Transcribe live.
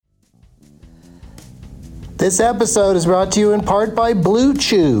This episode is brought to you in part by Blue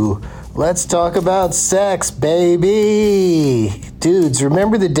Chew. Let's talk about sex, baby. Dudes,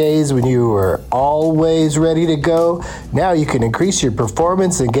 remember the days when you were always ready to go? Now you can increase your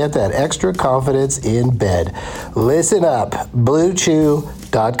performance and get that extra confidence in bed. Listen up,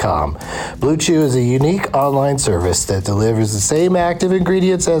 BlueChew.com. Blue Chew is a unique online service that delivers the same active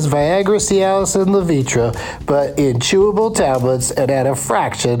ingredients as Viagra, Cialis, and Levitra, but in chewable tablets and at a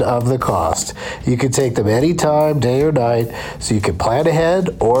fraction of the cost. You can take them anytime, day or night, so you can plan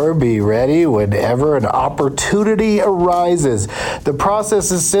ahead or be ready whenever an opportunity arises. The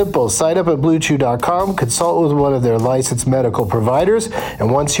process is simple. Sign up at BlueChew.com, consult with one of their licensed medical providers, and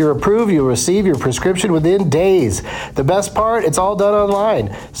once you're approved, you'll receive your prescription within days. The best part, it's all done online,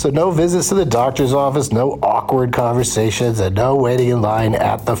 so no visits to the doctor's office, no awkward conversations, and no waiting in line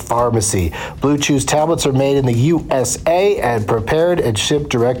at the pharmacy. Blue Chew's tablets are made in the USA and prepared and shipped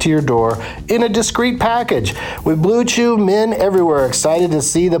direct to your door in a discreet package. With Blue Chew, men everywhere are excited to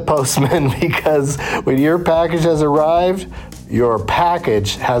see the postman because when your package has arrived, your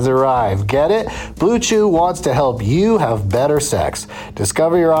package has arrived. Get it? Blue Chew wants to help you have better sex.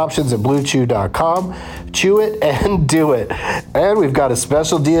 Discover your options at BlueChew.com. Chew it and do it. And we've got a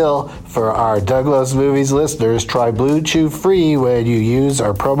special deal for our Douglas Movies listeners. Try Blue Chew free when you use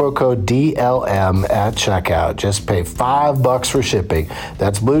our promo code DLM at checkout. Just pay $5 for shipping.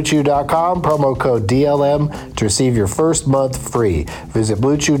 That's BlueChew.com, promo code DLM to receive your first month free. Visit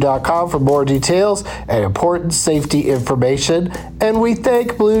BlueChew.com for more details and important safety information. And we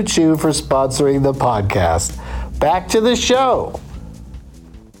thank Blue Chew for sponsoring the podcast. Back to the show.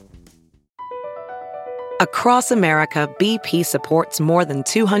 Across America, BP supports more than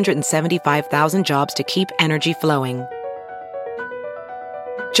 275,000 jobs to keep energy flowing.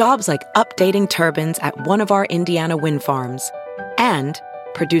 Jobs like updating turbines at one of our Indiana wind farms and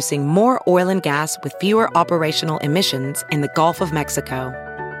producing more oil and gas with fewer operational emissions in the Gulf of Mexico.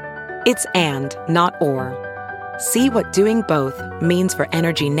 It's and, not or. See what doing both means for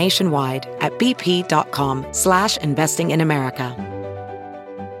energy nationwide at bp.com/investing in America.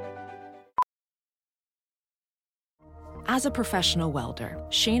 As a professional welder,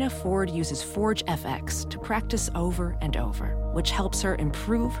 Shayna Ford uses Forge FX to practice over and over, which helps her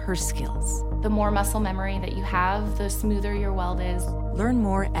improve her skills. The more muscle memory that you have, the smoother your weld is. Learn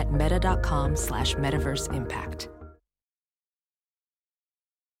more at meta.com/metaverseimpact.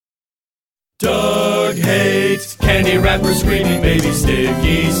 Doug hates candy wrappers, screaming baby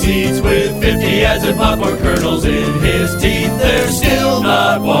sticky seeds with 50 ads and popcorn kernels in his teeth. There's still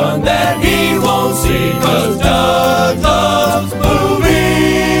not one that he won't see, 'cause Doug loves movies.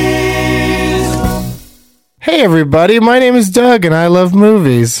 Hey everybody, my name is Doug and I love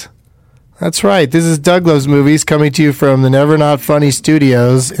movies. That's right, this is Doug Loves Movies coming to you from the Never Not Funny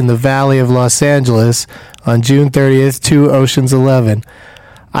Studios in the Valley of Los Angeles on June 30th to Ocean's 11.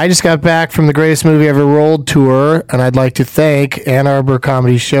 I just got back from the Greatest Movie Ever Rolled tour, and I'd like to thank Ann Arbor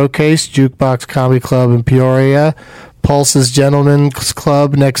Comedy Showcase, Jukebox Comedy Club in Peoria, Pulse's Gentlemen's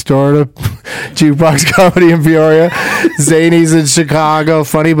Club next door to Jukebox Comedy in Peoria, Zany's in Chicago,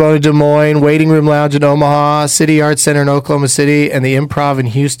 Funny Bone in Des Moines, Waiting Room Lounge in Omaha, City Arts Center in Oklahoma City, and the Improv in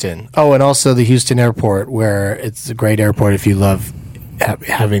Houston. Oh, and also the Houston Airport, where it's a great airport if you love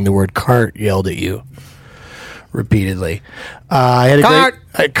having the word cart yelled at you repeatedly. I had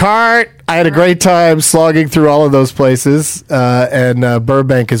a great time slogging through all of those places, and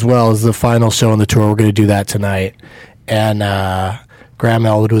Burbank as well is the final show on the tour. We're going to do that tonight, and Graham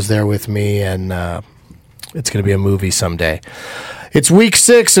Elwood was there with me, and it's going to be a movie someday. It's week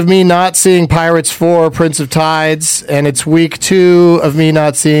 6 of me not seeing Pirates 4, Prince of Tides, and it's week 2 of me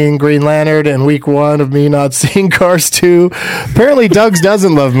not seeing Green Lantern, and week 1 of me not seeing Cars 2. Apparently, Doug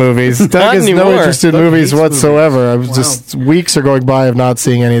doesn't love movies. Doug has no interest in movies whatsoever. Just weeks are going by of not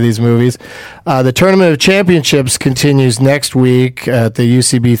seeing any of these movies. The Tournament of Championships continues next week at the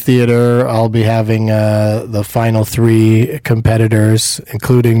UCB Theater. I'll be having the final 3 competitors,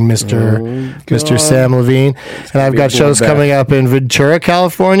 including Mr. Samm Levine. And I've got shows coming up in Ventura,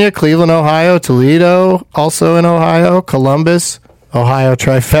 California, Cleveland, Ohio, Toledo, also in Ohio, Columbus, Ohio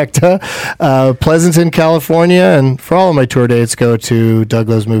trifecta, Pleasanton, California. And for all of my tour dates, go to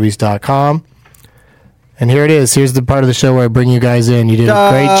douglovesmovies.com. And here it is. Here's the part of the show where I bring you guys in. You did a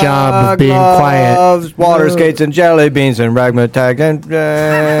great job of being quiet. Loves water skates and jelly beans and ragtag and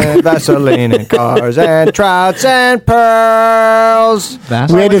Vaseline and cars and trouts and pearls.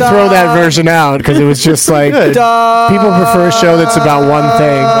 We had to throw that version out because it was just like people prefer a show that's about one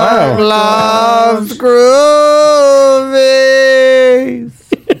thing. Wow. Loves groovies.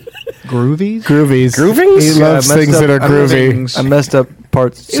 Groovies? Groovies? He loves things that are groovy. I messed up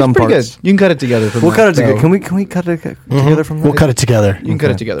parts. It's Some pretty parts. good. You can cut it together. From We'll that, cut it together. though. Can we cut it together from that? We'll cut it together. You can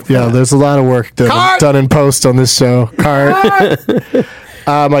cut it together. From Yeah, that. there's a lot of work done in post on this show. Cart.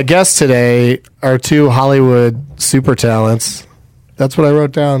 My guests today are two Hollywood super talents. That's what I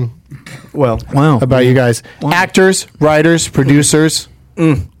wrote down Well, Wow. about you guys. Actors, writers, producers,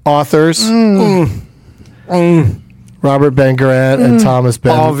 authors. Robert Ben Garant and Thomas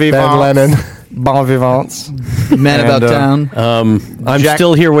Bon Ben vivant. Lennon. bon vivants. Man About And, Town. I'm Jack-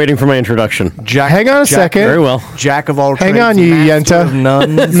 still here waiting for my introduction. Jack, Hang on a second. Very well. Jack of all Hang trades. on, you master Yenta. of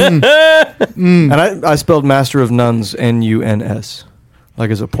nuns. And I spelled Master of Nuns Nuns,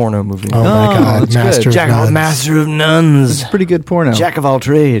 like it's a porno movie. Oh, my God. that's good. Master of Jack Nuns. Master of Nuns. It's a pretty good porno. Jack of all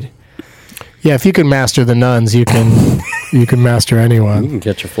trade. Yeah, if you can master the nuns, you can master You anyone. can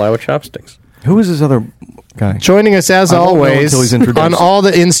catch a fly with chopsticks. Who is this other guy? Joining us as I won't know always until he's introduced. on all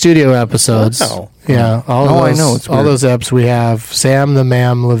the in-studio episodes. Wow. Yeah, all Oh, I those, know, it's all weird. those eps we have Sam the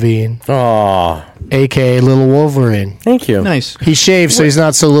Mam Levine, Aw, a.k.a. Little Wolverine. thank you. Nice. He shaved, so he's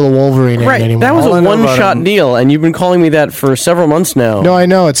not so Little Wolverine Right, anymore. that was All I a know about one-shot him- deal, and you've been calling me that for several months now. No, I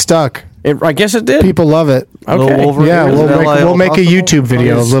know, it's stuck. I guess it did. People love it. Okay. Little Wolverine? Yeah, Is we'll it make, LIL we'll make a possible? YouTube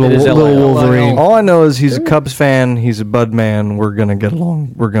video of It is Little LIL. Wolverine. All I know is he's a Cubs fan. He's a Bud man. We're gonna get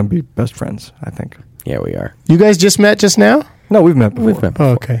along. We're gonna be best friends. I think. Yeah, we are. You guys just met just now? No, we've met before. We've met.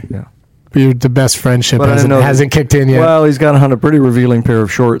 Oh, okay. Yeah. The best friendship But I didn't know hasn't kicked in yet. Well, he's got on a pretty revealing pair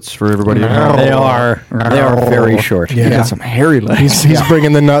of shorts for everybody. They are very short. Yeah. He got some hairy legs. He's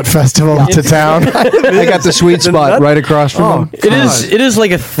bringing the Nut Festival to town. I got the sweet spot right across from him. It is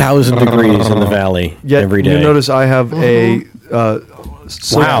like 1,000 degrees in the valley every day. You notice I have a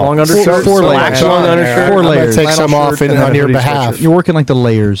silk Wow. long undershirt. Four Black layers. long undershirt. Four I'm going layers. to take Flannel some off shirt, and then on a your hoodie behalf. sweatshirt. You're working like the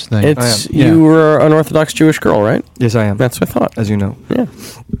layers thing. It's I am. you were an Orthodox Jewish girl, right? Yes, I am. That's what I thought. As you know. Yeah.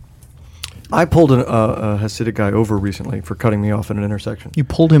 I pulled a Hasidic guy over recently for cutting me off at an intersection. You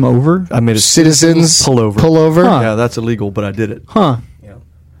pulled him over? I made a Citizens pullover. pullover. Huh. Yeah, that's illegal, but I did it. Huh.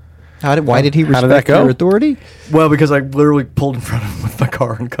 Yeah. Why did he How did respect that go? your authority? Well, because I literally pulled in front of him with my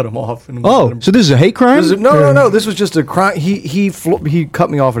car and cut him off. And Oh, let him- so this is a hate crime? no. This was just a crime. He cut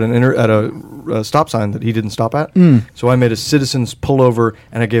me off at a stop sign that he didn't stop at. So I made a citizen's pullover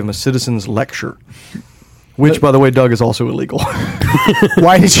and I gave him a citizen's lecture, which, by the way, Doug, is also illegal.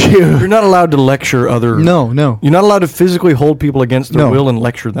 Why did You're you? not allowed to lecture other. No. You're not allowed to physically hold people against their No. will and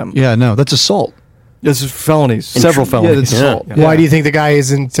lecture them. Yeah, no, that's assault. This is felonies. Several Yeah, felonies. that's assault. Yeah. Why do you think the guy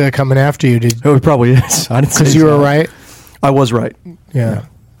isn't coming after you? Oh, it probably is. I didn't say Because you were so. right. I was right. Yeah.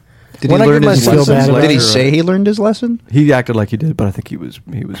 Did When he I learn give his my lesson? citizens Did he lecture- say he learned his lesson? He acted like he did, but I think he was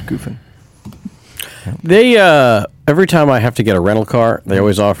goofing. They every time I have to get a rental car, they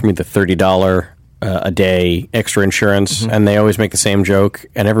always offer me the $30 a day extra insurance, and they always make the same joke,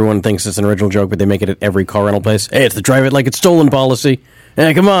 and everyone thinks it's an original joke, but they make it at every car rental place. Hey, it's the drive it like it's stolen policy.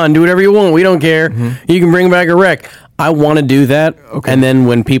 Hey, come on, do whatever you want. We don't care. You can bring back a wreck. I want to do that, and then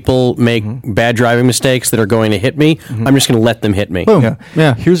when people make bad driving mistakes that are going to hit me, I'm just going to let them hit me Boom.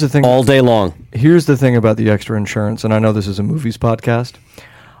 Yeah. Here's the thing. all day long. Here's the thing about the extra insurance, and I know this is a movies podcast.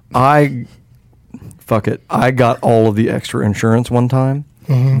 I got all of the extra insurance one time.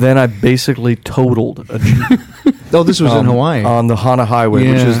 Then I basically totaled a Jeep Oh, this was in Hawaii. on the Hana Highway,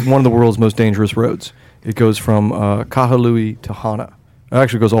 which Yeah. is one of the world's most dangerous roads. It goes from Kahului to Hana. It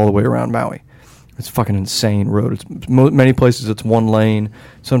actually goes all the way around Maui. It's a fucking insane road. It's many places it's one lane.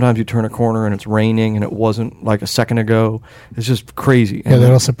 Sometimes you turn a corner and it's raining and it wasn't like a second ago. It's just crazy. Yeah, And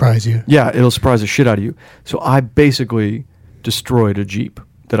that'll surprise you. yeah, it'll surprise the shit out of you. So I basically destroyed a Jeep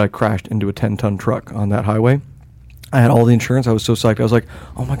that I crashed into a 10-ton truck on that highway. I had all the insurance. I was so psyched. I was like,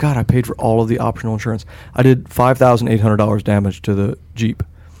 oh my God, I paid for all of the optional insurance. I did $5,800 damage to the Jeep.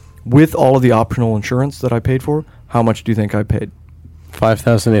 With all of the optional insurance that I paid for, how much do you think I paid?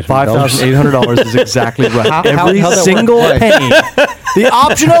 $5,800. $5,800 is exactly right. Every how'd that single work? penny. The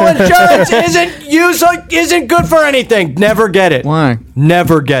optional insurance isn't good for anything. Never get it. Why?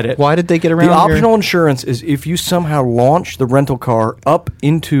 Never get it. Why did they get around The your- optional insurance is if you somehow launch the rental car up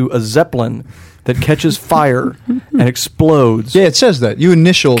into a Zeppelin that catches fire and explodes, Yeah, it says that. You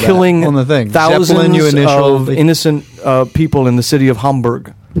initial that killing on the thing. thousands Zeppelin, you initial of innocent people in the city of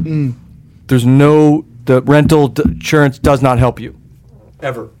Hamburg. There's the rental insurance does not help you.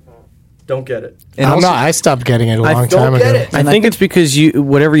 Ever. Don't get it. And I stopped getting it a long time don't ago. get it. I think it's because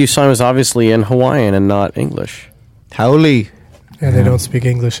whatever you signed was obviously in Hawaiian and not English. Howley. Yeah, they don't speak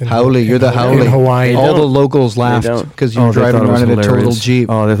English in Howley, you're the in Howley. Hawaii. All the locals laughed don't. because you were they driving thought it was around in a total hilarious. Jeep.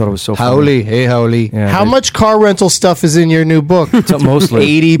 Oh, they thought it was so funny. Howley, hey Howley. Yeah, How much car rental stuff is in your new book?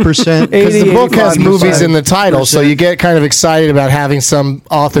 Mostly. 80%. Because the book has 85%. movies in the title, so you get kind of excited about having some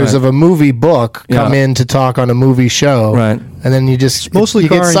authors Right. of a movie book come Yeah. in to talk on a movie show. Right. And then you just mostly you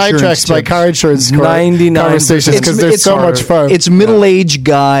get car insurance sidetracked by tips. car insurance 99% conversations because they're it's so car- much fun. It's middle-aged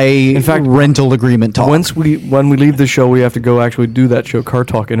guy In fact, rental agreement talk. When we leave the show, we have to go actually do that show, Car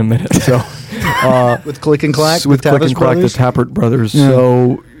Talk, in a minute. So with Click and Clack, with the Click and Tavis Clack, the brothers? Tappert brothers. Yeah.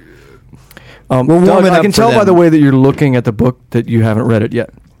 So We're Doug, warming I up can for tell by them. the way that you're looking at the book that you haven't read it yet.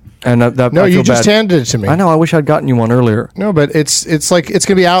 And that no, I you feel just bad. handed it to me. I know. I wish I'd gotten you one earlier. No, but it's like it's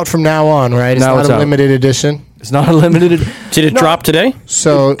gonna be out from now on, right? It's Now not it's a out. limited edition. It's not a limited. Did it drop today?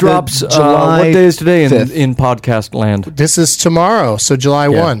 So Drops. July what day is today in 5th. podcast land? this is tomorrow, so July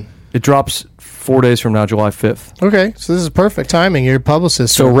Yeah. 1. It drops 4 days from now, July 5th. Okay, so this is perfect timing. Your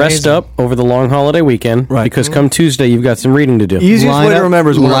publicist. So rest up over the long holiday weekend, Right. because come Tuesday you've got some reading to do. Easiest Line way to up- remember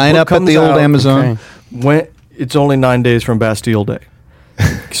is when line a book up at comes the old out, Amazon. when it's only 9 days from Bastille Day.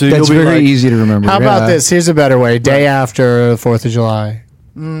 So That's you'll be very like, easy to remember. How about yeah. this? Here's a better way. Day after 4th of July.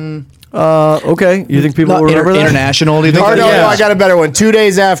 Okay, you think people Not will remember that? international? Do you think? Oh, no, Yeah. no, I got a better one. 2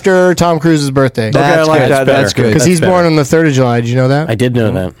 days after Tom Cruise's birthday. Okay, I That's like good. that. That's better. good. Because he's That's born better. on the 3rd of July. Did you know that? I did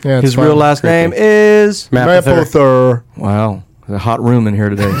know that. Yeah, it's His fun. real last name is Mapother. Wow. There's a hot room in here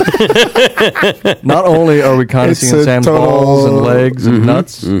today. Not only are we kind of It's seeing a Sam's total- balls and legs and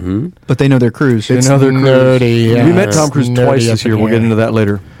nuts, But they know their cruise. they know they're nerdy. Yeah. We met Tom Cruise It's nerdy twice up this in year. We'll here. get into that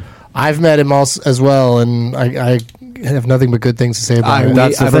later. I've met him also as well, and I have nothing but good things to say about I, him.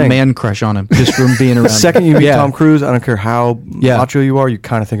 That's the have a thing. man crush on him just from being around. The second you meet Yeah. Tom Cruise, I don't care how Yeah. macho you are, you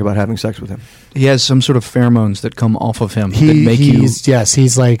kind of think about having sex with him. He has some sort of pheromones that come off of him that make you. he's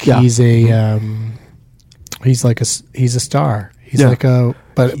like Yeah. he's a star. He's Yeah. like a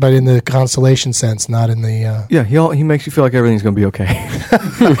but in the constellation sense, not in the. Yeah, he makes you feel like everything's going to be okay.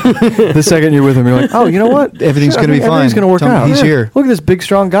 The second you're with him, you're like, oh, you know what? Everything's Shit, gonna be everything's fine. going to work Tom- out. he's Yeah. here. Look at this big,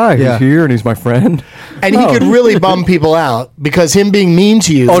 strong guy. Yeah. He's here, and he's my friend. And he could really bum people out because him being mean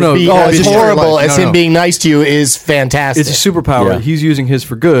to you, Oh, no. be Oh, as it's horrible true. as No, him no. being nice to you is fantastic. It's a superpower. Yeah. He's using his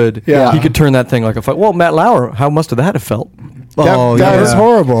for good. Yeah. He could turn that thing like a fight. Well, Matt Lauer, how must that have felt? Oh, that yeah. is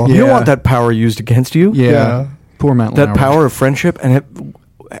horrible. You don't Yeah. want that power used against you. Yeah. Yeah. Poor Matt That Lauer. power of friendship. And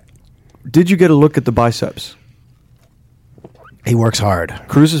did you get a look at the biceps? He works hard.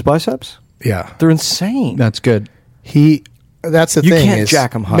 Cruise's biceps? Yeah. They're insane. That's good. That's the You thing. can't is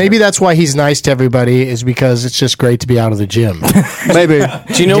jack 'em higher. Maybe that's why he's nice to everybody, is because it's just great to be out of the gym. Maybe.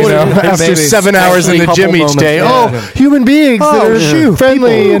 Do you know what? After Maybe. 7 hours in the Couple gym each moments, day. yeah. Oh, human beings that are shoot,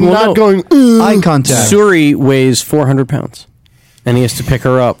 friendly people. and Well, not no. going, ooh. Eye contact. Suri weighs 400 pounds, and he has to pick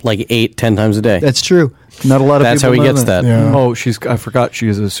her up like 8-10 times a day. That's true. Not a lot of That's people how he know gets that. Yeah. Oh, I forgot she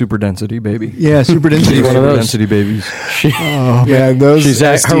is a super density baby. Yeah, super density. one of Super those. density babies. Oh, man, those She's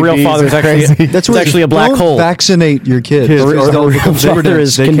her real STDs father's are actually crazy. That's it's actually a black don't hole. Vaccinate your kids. Kids, or or they'll they'll become super There dense.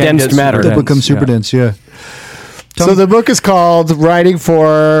 is They can't condensed get matter. super They'll become dense, super yeah. dense. Yeah. So the book is called Writing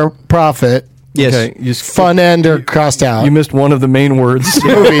for Profit. Yes. Okay, you Fun end or crossed out. You missed one of the main words.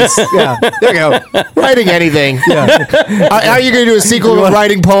 Movies. Yeah. There you go. Writing anything. Yeah. Are you going to do a sequel of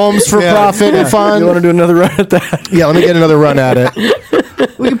Writing Poems for Profit and Fun? You want to do another run at that? Yeah, let me get another run at it.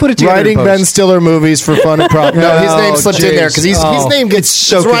 We can put it together. Writing in Ben post. Stiller movies for fun and profit. No, his name Oh, slipped in there because his jeez. name gets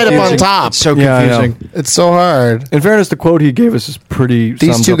so it's right up on confusing. top. It's so Yeah, I know. confusing. It's so hard. In fairness, the quote he gave us is pretty.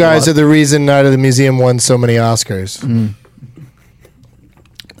 These sums two up a guys lot. are the reason Night of the Museum won so many Oscars.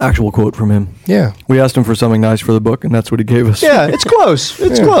 Actual quote from him. Yeah. We asked him for something nice for the book, and that's what he gave us. Yeah, it's close.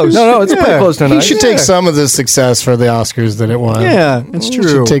 It's close. No, it's pretty close to He nice. should take some of the success for the Oscars that it won. Yeah, it's He true.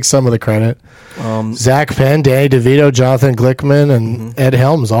 should take some of the credit. Zach Penn, Danny DeVito, Jonathan Glickman, and Ed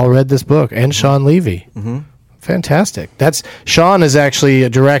Helms all read this book, and Sean Levy. Fantastic. Sean is actually a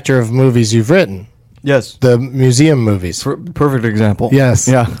director of movies you've written, Yes. the museum movies. Perfect example. Yes.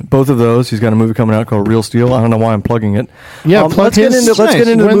 Yeah. Both of those. He's got a movie coming out called Real Steel. I don't know why I'm plugging it. Yeah, plug let's get his. into let's Nice.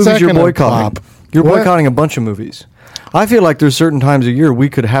 get into the When's movies that you're gonna boycotting. pop? You're What? boycotting a bunch of movies. I feel like there's certain times a year we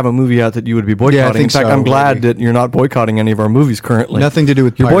could have a movie out that you would be boycotting. Yeah, I think In fact, so, I'm glad maybe. that you're not boycotting any of our movies currently. Nothing to do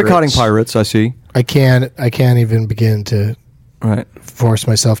with You're pirates. boycotting Pirates, I see. I can't even begin to Right. force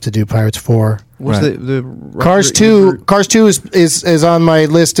myself to do Pirates 4. What's Right. the Cars 2 is on my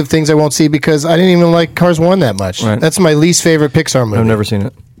list of things I won't see because I didn't even like Cars 1 that much. Right. That's my least favorite Pixar movie. I've never seen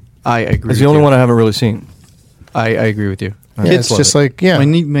it. I agree. It's the only one I haven't really seen. I agree with you. Yeah, Kids it's love just it. like, yeah.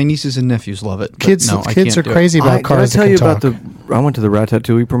 My nieces and nephews love it. but Kids no, I kids can't are do it. crazy about Did I cars. tell that you can about talk. I went to the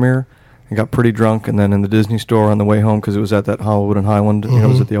Ratatouille premiere and got pretty drunk, and then in the Disney store on the way home because it was at that Hollywood and Highland. You know, it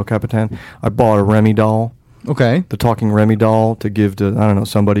was at the El Capitan. I bought a Remy doll. Okay. the talking Remy doll to give to, I don't know,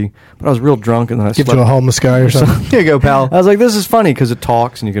 somebody. But I was real drunk, and then I Give slept. to a homeless guy or something. Here you go, pal. I was like, this is funny because it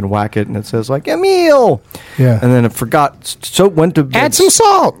talks and you can whack it and it says like Emil. Yeah. And then I forgot, so went to bed. Add some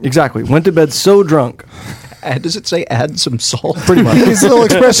salt. Exactly. Went to bed so drunk. Does it say add some salt? Pretty much. These little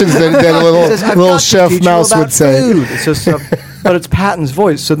expressions that a It says, "I've little got to chef teach you mouse about would say. food." It says stuff, but it's Patton's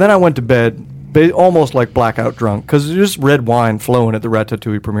voice. So then I went to bed, almost like blackout drunk, because there's just red wine flowing at the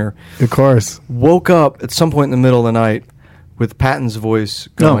Ratatouille premiere. Of course. Woke up at some point in the middle of the night with Patton's voice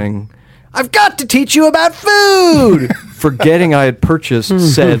going, "I've got to teach you about food," forgetting I had purchased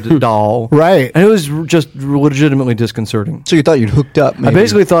said doll. Right. And it was just legitimately disconcerting. So you thought you'd hooked up, maybe. I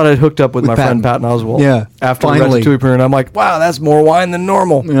basically thought I'd hooked up with my friend Patton. Patton Oswalt. Yeah, After finally. the Ratatouille premiere, and I'm like, wow, that's more wine than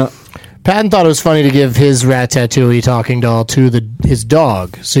normal. Yeah. Patton thought it was funny to give his Ratatouille talking doll to his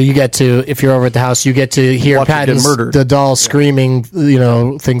dog. So you get to, if you're over at the house, you get to hear Watch it get Patton's murdered. the doll screaming,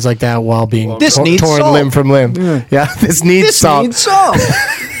 things like that while being This needs torn salt. limb from limb. Yeah, this needs salt. Needs salt.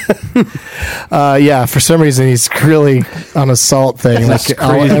 For some reason he's really on a salt thing. Like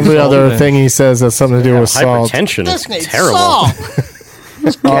crazy every salt other thing. thing he says has something to do with salt. Hypertension. This needs terrible.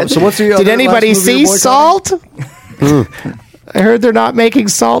 So what's the Did anybody see salt? I heard they're not making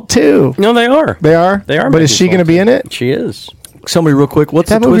salt too. No, they are. They are? They are. But is making she going to salt. be in it? She is. Somebody real quick. What's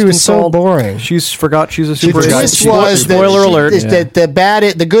That the movie twist was in so Salt? boring. She's forgot she's a The super agent. twist was Spoiler alert. that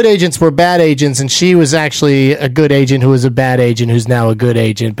the good agents were bad agents, and she was actually a good agent who was a bad agent who's now a good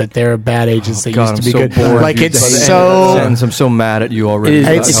agent, but they're bad agents that God, used to I'm be so good. bored. Like it's By the end of so that sentence, I'm so mad at you already.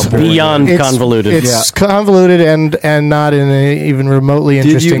 It's How boring beyond it is. convoluted. It's convoluted and not in an even remotely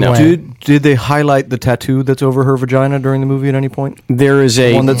interesting way. Did they highlight the tattoo that's over her vagina during the movie at any point? There is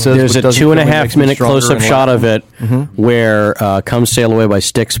The one that says, there's "What a doesn't 2.5 kill me makes me minute stronger close up and shot laugh." of it where "Come Sail Away" by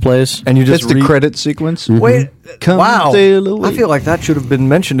Styx plays. And you just That's the credit sequence. Wait, Come wow! sail away. I feel like that should have been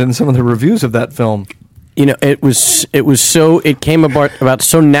mentioned in some of the reviews of that film. It came about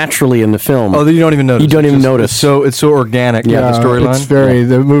so naturally in the film. Oh, that you don't even notice. You don't even notice. It's so organic. Yeah, the storyline. It's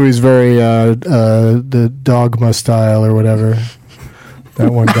the movie's very the dogma style or whatever.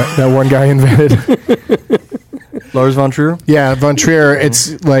 That one guy invented. Lars von Trier, Yeah, von Trier.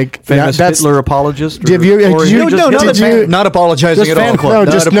 It's like famous that's Hitler apologist. Did you- did you- just did you- Not apologizing Just at fan all.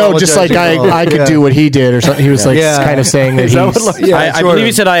 club. just like I could do what he did or something. He was like Yeah. kind of saying that Is that he's. what Lars- Yeah, I sort believe of.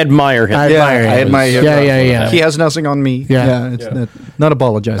 he said, "I admire him." I Yeah, admire him. I admire him. Yeah. He has nothing on me. Yeah. It's not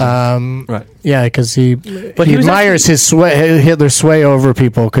apologizing. Right. Yeah, because he he was admires Hitler's sway over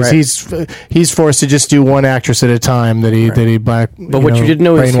people because he's forced to just do one actress at a time that he black. But what you didn't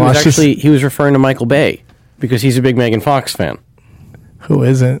know is brainwashes. he was referring to Michael Bay because he's a big Megan Fox fan. Who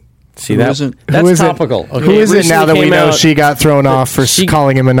isn't? See Who that? isn't? That's Who is it? topical. Okay, Who is it now that we recently know came out- she got thrown off for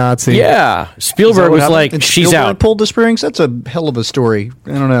calling him a Nazi? Yeah, Spielberg what was happened? like, And "She's Spielberg out." pulled the springs. That's a hell of a story.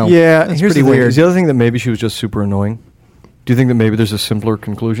 I don't know. Yeah, that's here's pretty the thing. weird. Is the other thing that maybe she was just super annoying? Do you think that maybe there's a simpler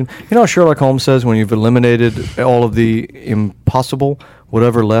conclusion? You know how Sherlock Holmes says when you've eliminated all of the impossible,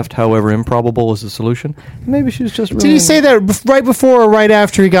 whatever left, however improbable, is the solution? Maybe she was just. Did he say that right before or right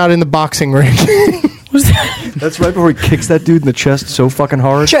after he got in the boxing ring? That's right before he kicks that dude in the chest so fucking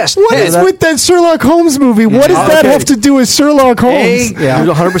hard. Chest. What is with that Sherlock Holmes movie? What does that have to do with Sherlock Holmes? You're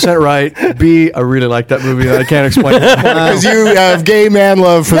 100% right. B, I really like that movie. And I can't explain it. Because you have gay man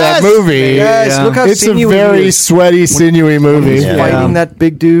love for that movie. Yes, Yeah. look how It's a sinewy he very is. sweaty, sinewy movie. He's Yeah. fighting that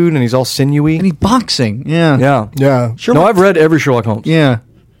big dude, and he's all sinewy. And he boxing. Yeah. Yeah. Yeah. No, I've read every Sherlock Holmes. Yeah.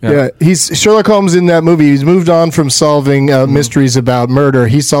 Yeah, he's Sherlock Holmes in that movie. He's moved on from solving mysteries about murder.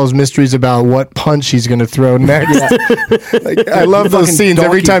 He solves mysteries about what punch he's going to throw next. I love those Fucking scenes.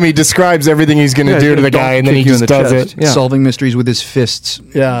 Every donkey. time he describes everything he's going to do to the guy, and then he kick you in just the does chest. it. Yeah. Solving mysteries with his fists.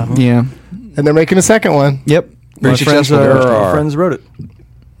 Yeah, Yeah. and they're making a second one. Yep. My Very friends, successful. my friends wrote it.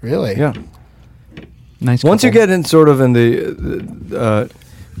 Really? Yeah. Nice. Once you couple. get in sort of in the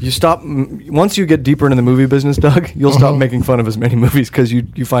you stop. Once you get deeper into the movie business, Doug, you'll stop making fun of as many movies because you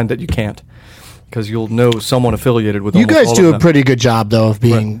find that you can't, because you'll know someone affiliated with. You almost guys all do of a them. pretty good job, though, of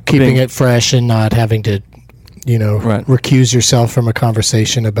keeping Being- it fresh and not having to, Right. recuse yourself from a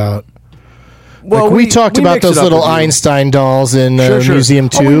conversation about. Well, Like we talked about mix it those up little with you. Einstein dolls in Sure. Museum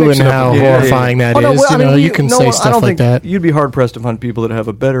Oh, we 2 mix and it up how with you. Yeah, horrifying yeah. that Oh, is. no, well, I mean, you can no, say I stuff don't like think that. You'd be hard pressed to find people that have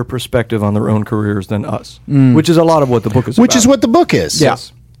a better perspective on their own careers than us, which is a lot of what the book is. Which about. is what the book is.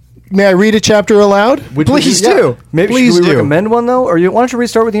 Yes. May I read a chapter aloud? Please do. Maybe Please should we do. recommend one though, or why don't you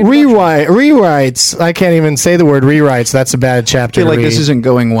restart with the introduction? Rewrites. I can't even say the word rewrites. That's a bad I chapter feel to like this read. isn't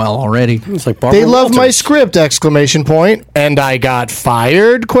going well already. It's like Barbara They love my Walters. script! ! And I got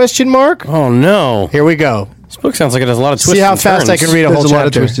fired? ? Oh no! Here we go. This book sounds like it has a lot of twists. See how and fast I turns. can read a whole There's a lot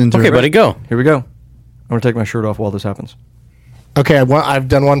of chapter. twists into Okay, it. buddy, go. Here we go. I'm gonna take my shirt off while this happens. Okay, I've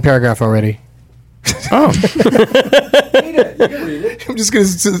done one paragraph already. Oh. I'm just going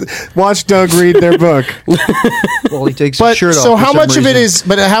to watch Doug read their book. Well, he takes But his shirt off. so for how some much of it reason. is?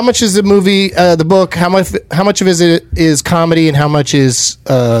 But how much is the movie, the book? How much of it is comedy, and how much is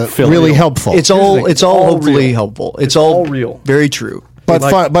really helpful? It's all hopefully real. helpful. It's all real. Very true. but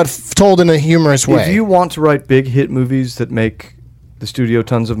like- fun, but told in a humorous way. If you want to write big hit movies that make the studio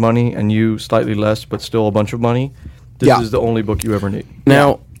tons of money and you slightly less, but still a bunch of money, this is the only book you ever need.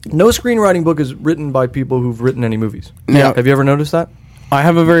 Now, No screenwriting book is written by people who've written any movies. Now- Have you ever noticed that? I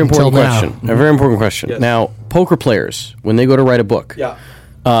have a very important Until now. question. A very important question. Yes. Now, poker players, when they go to write a book,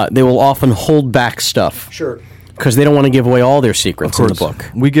 they will often hold back stuff. Sure. Because they don't want to give away all their secrets in the book.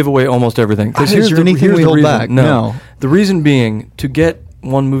 We give away almost everything. 'Cause Is there anything we hold reason. back? No. No. The reason being, to get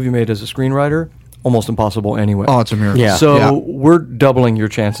one movie made as a screenwriter, almost impossible anyway. Oh, it's a miracle. Yeah. So we're doubling your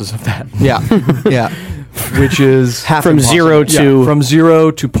chances of that. Yeah. Yeah. Which is Half From impossible. 0 to... from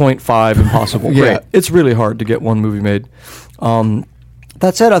 0 to 0.5 impossible. Yeah. It's really hard to get one movie made.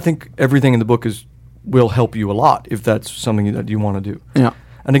 That said, I think everything in the book will help you a lot if that's something that you want to do. Yeah.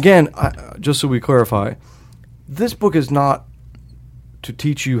 And again, just so we clarify, this book is not to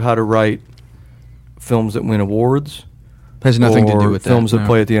teach you how to write films that win awards. Has nothing to or do with films that. that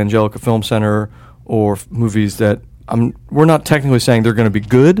play at the Angelica Film Center, or movies that we're not technically saying they're going to be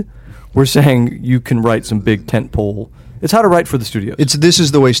good. We're saying you can write some big tentpole. It's how to write for the studios. This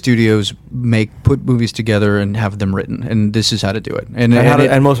is the way studios put movies together and have them written, and this is how to do it.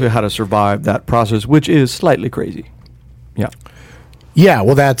 and mostly how to survive that process, which is slightly crazy. Yeah. Yeah,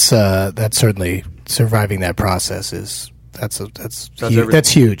 well, that's certainly surviving that process is that's everything. that's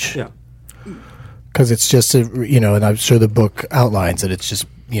huge. Yeah. Because it's just and I'm sure the book outlines that it's just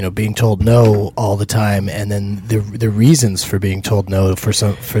being told no all the time, and then the reasons for being told no for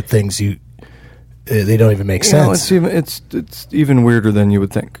things they don't even make sense. It's even weirder than you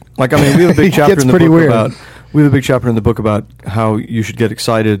would think. Like, I mean, we have a big It chapter gets in the pretty book weird. we have a big chapter in the book about how you should get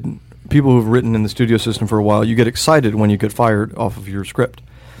excited. People who've written in the studio system for a while, you get excited when you get fired off of your script.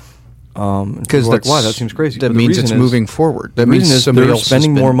 Because like, why? That seems crazy. That But the means reason it's is- moving forward. That The means reason is somebody they're else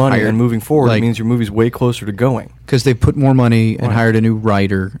spending has been more money hired. and moving forward. Like, It means your movie's way closer to going. because they put more money and hired a new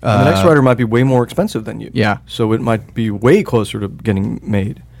writer. And the next writer might be way more expensive than you. Yeah. So it might be way closer to getting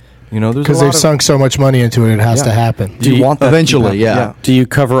made. There's Because a lot they've sunk so much money into it, it has to happen. Do you want that to Eventually, happen? yeah. Do you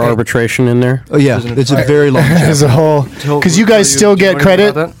cover arbitration in there? Oh yeah, Isn't it it's a right? very long. As a whole, because you guys still Do you get know anything credit.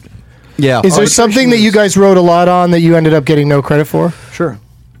 about that? Yeah, Is there something that you guys wrote a lot on that you ended up getting no credit for? Sure.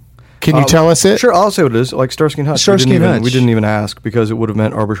 Can you tell us it? Sure, I'll say what it is. Like Starsky and Hutch. Starsky and Hutch. We didn't even ask because it would have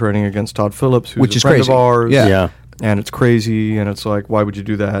meant arbitrating against Todd Phillips, who's Which a is friend crazy. of ours. Yeah. And it's crazy, and it's like, why would you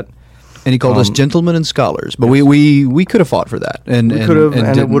do that? And he called us gentlemen and scholars, but we could have fought for that, and We could have, and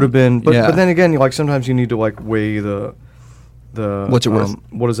it didn't. would have been. But, Yeah. but then again, like sometimes you need to like weigh the. What's it worth?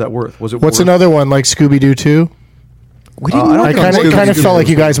 What is that worth? Was it? What's worth, another one like Scooby Doo 2? we didn't. I don't work I on kind of Scooby-Doo. felt like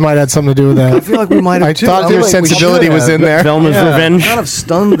you guys might have had something to do with that. I feel like we might have. I too. thought feel your like we sensibility should was have. in there. Velma's I'm Revenge? kind of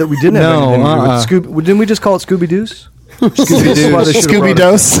stunned that we didn't have No, anything to do with Scooby. Didn't we just call it Scooby Doo's? Scooby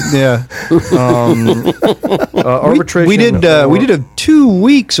Doo. Yeah, Arbitration. we did 2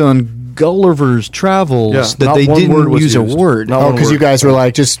 weeks on Gulliver's Travels Yeah, that not they one didn't word was use a used. word. Not Oh, one because you word. guys were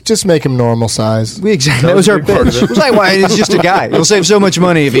like, just make him normal size. We exactly. That was was a our big part pitch. of it. It was like, why? It's just a guy. He'll save so much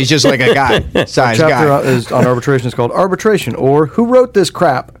money if he's just like a guy, size chapter guy. is on arbitration is called Arbitration, or Who Wrote This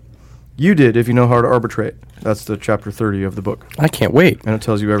Crap? You did, if you know how to arbitrate. That's the chapter 30 of the book, I can't wait. and it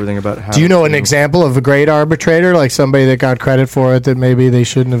tells you everything about how. Do you know an to- example of a great arbitrator, like somebody that got credit for it that maybe they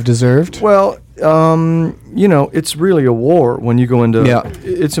shouldn't have deserved? Well, it's really a war when you go into. Yeah.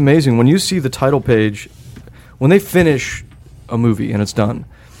 It's amazing when you see the title page. When they finish a movie and it's done,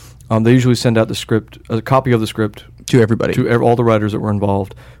 they usually send out the script, a copy of the script To everybody. to all the writers that were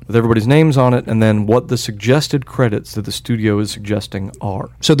involved, with everybody's names on it, and then what the suggested credits that the studio is suggesting are.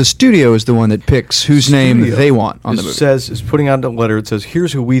 So the studio is the one that picks whose name Studio they want on the movie. is putting out a letter. It says,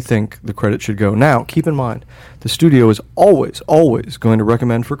 here's who we think the credit should go. Now, keep in mind, the studio is always going to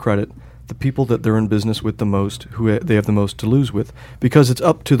recommend for credit the people that they're in business with the most, who they have the most to lose with, because it's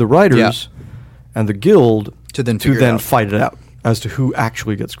up to the writers and the guild To then figure it out. fight it out as to who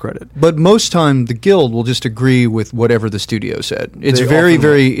actually gets credit. But most time, the guild will just agree with whatever the studio said. It's They very, often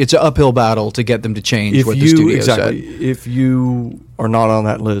very. It's an uphill battle to get them to change what the studio said. If you are not on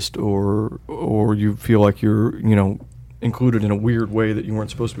that list, or you feel like you're included in a weird way that you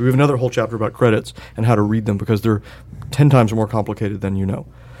weren't supposed to be, we have another whole chapter about credits and how to read them because they're 10 times more complicated than you know.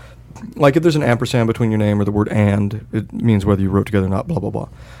 Like if there's an ampersand between your name or the word "and," it means whether you wrote together or not. Blah blah blah.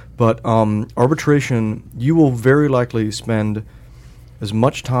 But arbitration, you will very likely spend as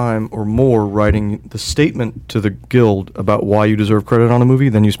much time or more writing the statement to the guild about why you deserve credit on a movie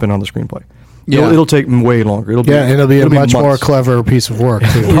than you spend on the screenplay. It'll take way longer. It'll be a much more months. clever piece of work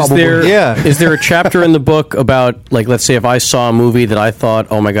too. Is there a chapter in the book about, like, let's say if I saw a movie that I thought,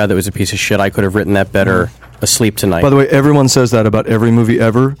 oh my God, that was a piece of shit, I could have written that better asleep tonight? By the way, everyone says that about every movie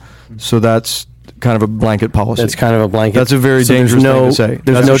ever, so that's kind of a blanket policy. That's kind of a blanket. That's a very dangerous thing to say.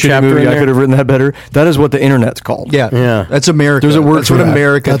 There's no chapter movie, in I there? could have written that better. That is what the internet's called. Yeah. That's America. There's a word That's for what that.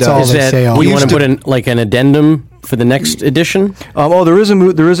 America That's does. all Is they that, say all do you the want to time. put in like an addendum for the next edition?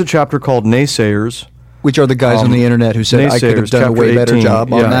 There is a chapter called Naysayers. Which are the guys on the internet who said I could have Naysayers, done a way chapter better 18.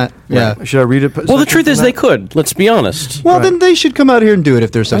 job on that? Yeah. Should I read it? Well, the truth is they could. Let's be honest. Well, then they should come out here and do it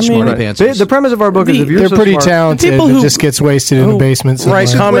if they're such smarty pants. The premise of our book is if you're They're so pretty smart, talented. People It who- just gets wasted in the basement somewhere.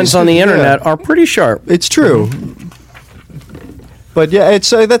 Write comments on the Yeah. internet are pretty sharp. It's true. But yeah,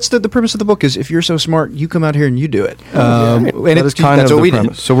 it's that's the premise of the book is if you're so smart, you come out here and you do it. And that is kind that's of what the we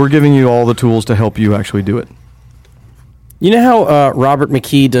premise. did. So we're giving you all the tools to help you actually do it. You know how Robert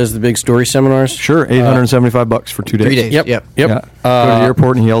McKee does the big story seminars? Sure, $875 for 2 days. 3 days. Yep. Yep. Yep. Yeah. Go to the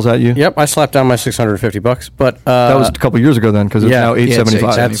airport and he yells at you. Yep. I slapped down my $650, but That was a couple years ago then, because it's yeah, now yeah, it's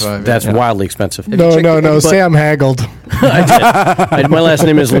 $875. that's wildly expensive. No. Sam haggled. I did. My last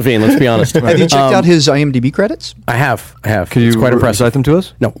name is Levine. Let's be honest. Have you checked out his IMDb credits? I have. Could you It's quite impressive. recite them to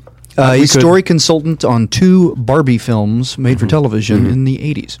us? No. He's story consultant on 2 Barbie films made for television in the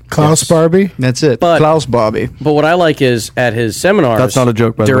 80s. Klaus Barbie. That's it. But- Klaus Barbie. But what I like is at his seminars. That's not a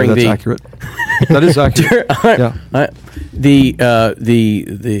joke, by the way. during That's accurate. That is accurate. Yeah.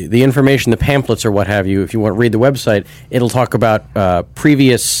 The information, the pamphlets or what have you, if you want to read the website, it'll talk about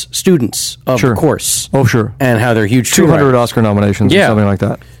previous students of Sure. the course. Oh, sure. And how they're huge 200 screenwriters. Oscar nominations Yeah. or something like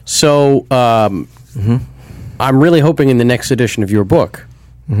that. So I'm really hoping in the next edition of your book,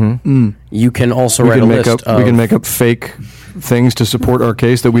 you can also write a list of... We can make up fake things to support our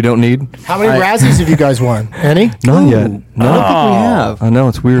case that we don't need. How many Razzies have you guys won? Any? None yet. I don't think we have. I know,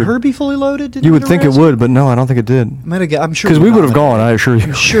 it's weird. Herbie Fully Loaded? Did You would win a think it Razzie? would, but no, I don't think it did. I'm sure Because we would have nominated. gone, I assure you.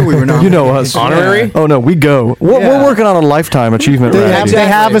 I'm sure we were not. You know us. Honorary? Oh, no, we go. We're working on a lifetime achievement. They Razzie.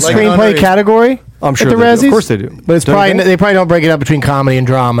 have a Like screenplay honorary. category. I'm sure at the they do. Razzies? Of course they do. But it's Don't you think? they probably don't break it up between comedy and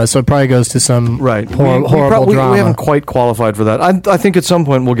drama, so it probably goes to some horrible we drama. haven't quite qualified for that. I think at some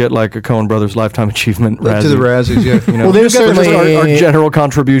point we'll get like a Coen Brothers Lifetime Achievement Like Razzie. to the Razzies, yeah. You know, Well, there's Just certainly- our general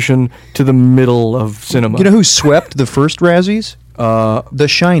contribution to the middle of cinema. You know who swept the first Razzies? The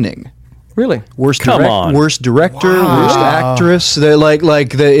Shining. really? Worst Come on. worst director, worst actress.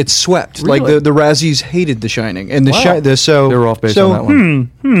 It's swept. Like Really? the Razzies hated The Shining, and so They were off base so, on that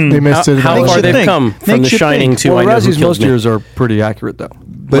one. They missed it. How Makes far you they've think. come from Makes The you Shining think. to Well, I Know Who Razzies Killed most Me. years are pretty accurate, though.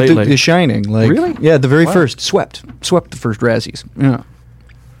 But Lately. the Shining, like Really? yeah, the very Wow. first swept the first Razzies. Yeah,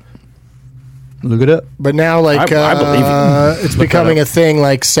 look it up. But now, like, I believe you. it's becoming a thing.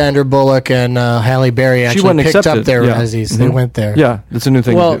 Like Sandra Bullock and Halle Berry actually went and picked up accepted, their yeah. Razzies. They went there. Yeah, that's a new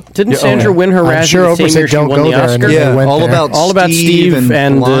thing. Well, to do. didn't Yeah, Sandra win her I'm Razzie sure the same Oprah year said she don't won go the there, and Oscar? they Yeah, went all there. about All about Steve and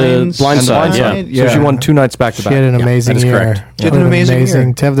Blindside. Blindside, yeah. So she won 2 nights back to She had back. an amazing that is year. correct. She had an amazing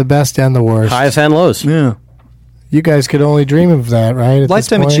year. to have the best and the worst. Highs and lows. Yeah, You guys could only dream of that, right? At this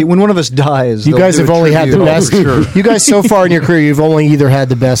lifetime point? achievement. When one of us dies, You they'll guys do have a only had the tribute. best. You guys so far in your career, you've only either had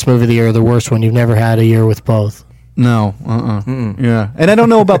the best movie of the year or the worst one. You've never had a year with both. No, yeah, and I don't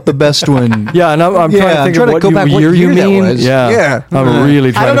know about the best one. Yeah, and I'm trying to think of what go back year you that mean. was. Yeah, I'm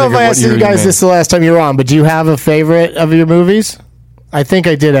really trying I don't to know think if I of asked what year you guys mean. this the last time you were on, but do you have a favorite of your movies? I think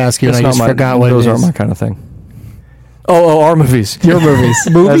I did ask you, That's and I not just forgot what those it aren't is. my kind of thing. Oh, our movies. Your movies.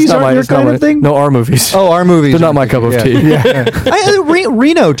 Movies That's not aren't your that's not kind my- of thing. No, our movies. Oh, our movies. They're not are my the cup of thing, tea. Yeah.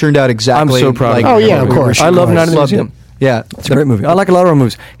 Reno turned out exactly. I'm so proud Like, of Oh, it. yeah, of course. I love Of Night course. at the Loved Museum. him. Yeah, It's a great movie. I like a lot of our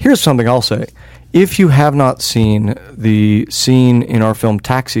movies. Here's something I'll say. If you have not seen the scene in our film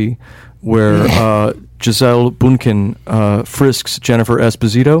Taxi where Giselle Bunkin frisks Jennifer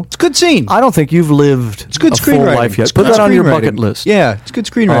Esposito, it's a good scene. I don't think you've lived It's good a full screenwriting. life yet. It's Put good that on your screenwriting. bucket list. Yeah, it's good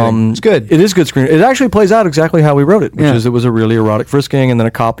screenwriting. It's good. It is good screen. It actually plays out exactly how we wrote it, which Yeah. is it was a really erotic frisking, and then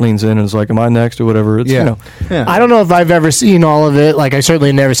a cop leans in and is like, "Am I next?" or whatever. It's Yeah. you know, I don't know if I've ever seen all of it. Like I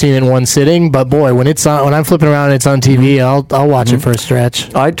certainly never seen it in one sitting. But boy, when it's on, when I'm flipping around and it's on TV, I'll watch it for a stretch.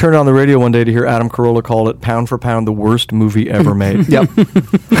 I turned on the radio one day to hear Adam Carolla call it pound for pound the worst movie ever made. Yep.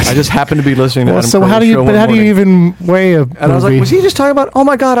 I just happened to be listening to Well, Adam so how Carolla's do you? show But one how do you morning. even weigh a And I was like, movie? was he just talking about? Oh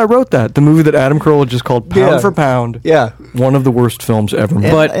my God, I wrote that. The movie that Adam Carolla just called Pound Yeah. for Pound. Yeah. One of the worst films ever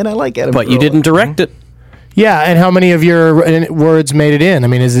made. But and I like Adam. But you Carolla. didn't direct it. Yeah, and how many of your words made it in? I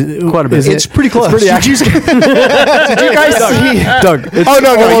mean, is it Quite a bit. It's pretty close. Did you guys see? Doug.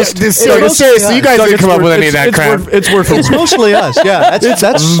 No. Seriously, you guys didn't come up with any of that crap. It's worth It's mostly us. Yeah,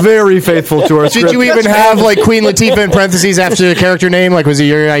 that's very faithful to our Did script. you even have like Queen Latifah in parentheses after the character name? Like, was it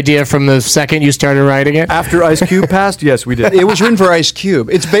your idea from the second you started writing it? After Ice Cube passed? Yes, we did. It was written for Ice Cube.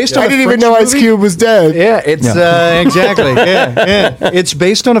 It's based on. I didn't even know Ice Cube was dead. Yeah, it's exactly. Yeah. It's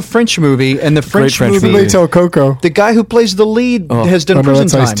based on a French movie, and the French French movie. movie. They tell Coco. The guy who plays the lead has done Oh, no, prison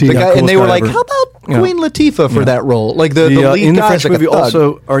that's time. Ice-T. The Yeah, guy, and coolest they were guy like, ever. "How about Yeah. Queen Latifah for that role?" Like the lead in the guy French is like movie. a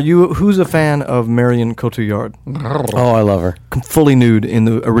thug. Also, who's a fan of Marion Cotillard? Oh, I love her. Fully nude in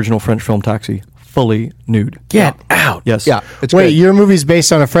the original French film Taxi. Fully nude. Get out. Yes. Yeah, it's Wait, great. your movie's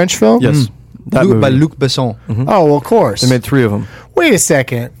based on a French film? Yes. That By movie. Luc Besson. Oh, well, of course. They made 3 of them. Wait a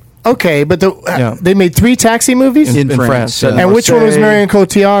second. Okay, but Yeah. they made 3 taxi movies? In France, Set in And which one was Marseille. Marion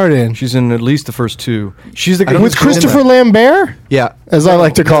Cotillard in? She's in at least the first 2. She's the With Christopher Lambert? Yeah, As I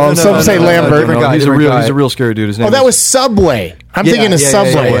like to call him. Some say Lambert. different guy, He's a different real. guy. He's a real scary dude. His name Oh, that is- was Subway. I'm thinking of yeah,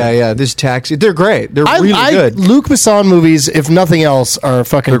 Subway. Yeah. This Taxi. They're great. They're really good. Luc Besson movies, if nothing else, are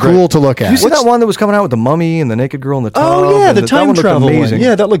fucking great. cool to look Did at. you see that one that was coming out with the mummy and the naked girl in the tub? Oh yeah, and the that time one looked travel amazing. one.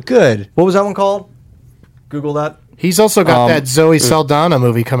 Yeah, that looked good. What was that one called? Google that. He's also got that Zoe Saldana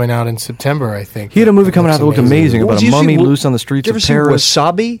movie coming out in September, I think. He had a movie coming out that looked amazing What about did a you see? mummy loose on the streets Did you of ever see Paris.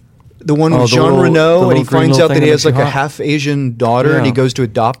 Wasabi? The one Oh, with the Jean little- Reno, the and he little green finds little out that thing he that has makes like you a hot? half Asian daughter, and he Yeah. goes to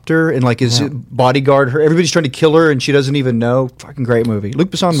adopt her, and like his bodyguard her. Everybody's trying to kill her, and she doesn't even know. Fucking great movie. Luc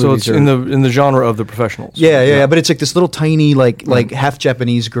Besson So movies it's are in the genre of The Professionals. yeah. But it's like this little tiny like half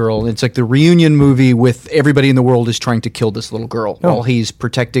Japanese girl. It's like the reunion movie with everybody in the world is trying to kill this little girl while he's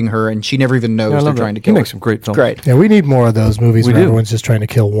protecting her, and she never even knows Yeah, I they're love trying that. to kill He her. makes some great films. Great. Yeah, we need more of those movies We where do. everyone's just trying to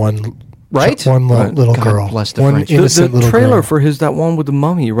kill one Right? little God girl. bless the one French. innocent The little trailer girl. for that one with the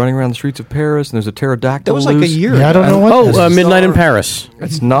mummy running around the streets of Paris, and there's a pterodactyl. That was like a loose. year. Yeah, I don't know what this is. Midnight in Paris.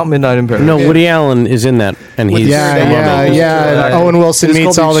 It's not Midnight in Paris. No, Woody Allen is in that, and he's Yeah. Owen Wilson It's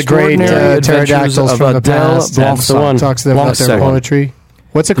meets called all the great Extraordinary Adventures pterodactyls of from the Adele past. That's the one. Talks to them about their Blanc-Sec. poetry.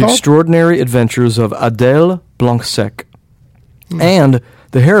 What's it The called? Extraordinary Adventures of Adele Blanc-Sec. And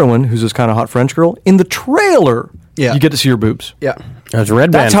the heroine, who's this kind of hot French girl, in the trailer, Yeah. you get to see her boobs. Yeah. That's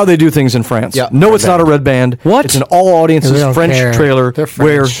Red Band. That's how they do things in France. Yeah. No, it's not a red band. What? It's an all audiences They don't French care. trailer They're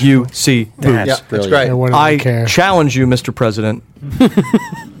where French. you see boobs. That's That's brilliant. great. Yeah, what do they I care? challenge you, Mr. President,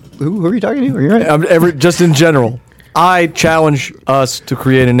 Who are you talking to? Are you right? just in general, I challenge us to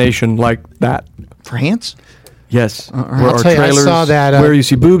create a nation like that. France? Yes, where I'll our tell you, I trailers, saw that, where you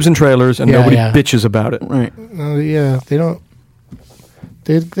see boobs in trailers and Yeah, nobody yeah. bitches about it. Right. Yeah, they don't.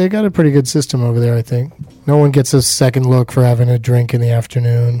 They got a pretty good system over there, I think. No one gets a second look for having a drink in the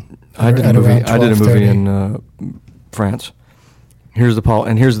afternoon. I did at a movie. around I did a movie 12:30. in France. Here's the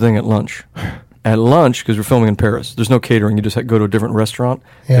and here's the thing at lunch. At lunch, because we're filming in Paris, there's no catering. You just go to a different restaurant.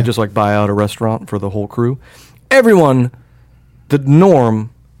 Yeah. They just like buy out a restaurant for the whole crew. Everyone, the norm,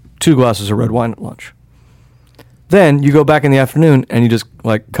 2 glasses of red wine at lunch. Then you go back in the afternoon and you just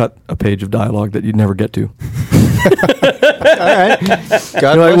like cut a page of dialogue that you'd never get to. All right.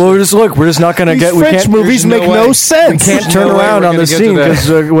 God You're like, bless well, you. we're just not going to These get. We French can't. movies there's make no no way. sense. We can't There's turn no way around we're on gonna the get to scene that.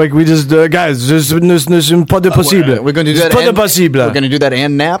 because like we just guys, c'est pas de possible. We're going to do that. C'est pas de and- possible. We're going to do that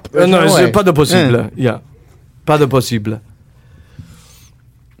and nap. There's No, no c'est way. pas de possible. Yeah, pas de possible.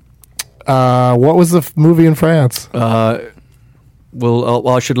 What was the movie in France? Well,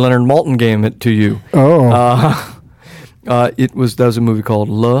 I should Leonard Maltin game it to you. Oh, That was a movie called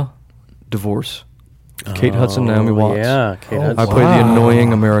Le Divorce. Kate Hudson, Naomi Watts. Yeah, Kate I Hudson. played the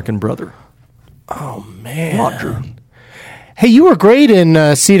annoying American brother. man. Roger. Hey, you were great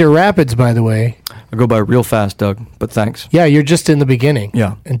in Cedar Rapids, by the way. I go by real fast, Doug, but thanks. Yeah, you're just in the beginning.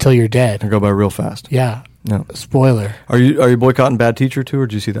 Yeah. Until you're I dead. go by real fast. Yeah. No. Spoiler. Are you boycotting Bad Teacher too, or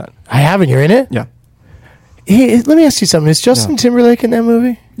did you see that? I haven't. You're in it? Yeah. Hey, let me ask you something. Is Justin Timberlake in that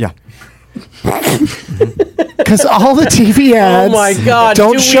movie? Yeah. Because all the TV ads my God,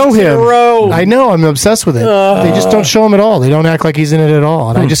 don't 2 show weeks in a him. row. I know. I'm obsessed with it. They just don't show him at all. They don't act like he's in it at all.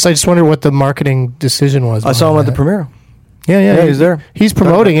 And I just wonder what the marketing decision was. I saw him behind at the that. premiere. Yeah, he's there. He's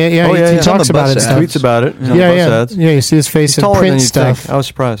promoting it. Yeah, Oh, yeah, he yeah. talks On the about it. bus and ads. stuff. Tweets about it. He's on Yeah, bus yeah, ads. yeah. You see his face He's in taller than print you'd stuff. think. I was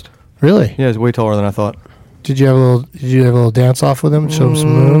surprised. Really? Yeah, he's way taller than I thought. Did you have a little dance off with him? Show him some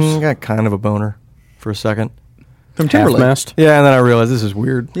moves. Got kind of a boner for a second. From Timberlake. Half-mast. Yeah, and then I realized this is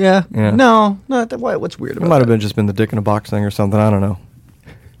weird. Yeah. Yeah. No. What's weird It about might have that? been just been the dick in a box thing or something. I don't know.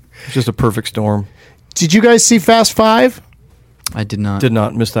 It's just a perfect storm. Did you guys see Fast Five? I did not. Did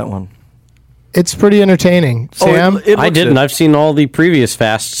not miss that one. It's pretty entertaining. Sam? I didn't. I've seen all the previous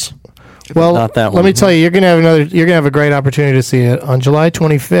fasts. Well, Not that let one. me tell you, you're gonna have a great opportunity to see it on July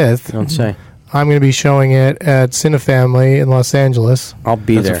 25th. Don't say. I'm going to be showing it at Cinefamily in Los Angeles. I'll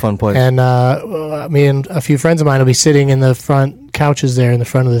be That's there. a fun place. And me and a few friends of mine will be sitting in the front couches there in the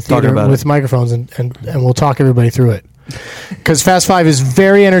front of the Talking theater about with it. microphones, and we'll talk everybody through it. Because Fast Five is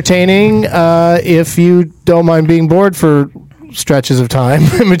very entertaining if you don't mind being bored for stretches of time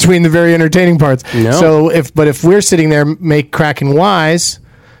in between the very entertaining parts. No. So if we're sitting there cracking wise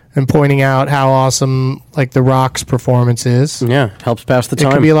and pointing out how awesome like The Rock's performance is, Yeah, helps pass the it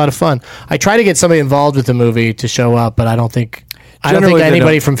could time. be a lot of fun. I try to get somebody involved with the movie to show up, but I don't think Generally, they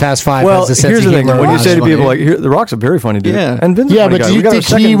anybody don't. from Fast Five Well, has a sense here's of the thing. humor. When you Rock's say to funny. people like, The Rock's a very funny dude. Yeah. And Vince's a Yeah, funny but guy. do you We got a think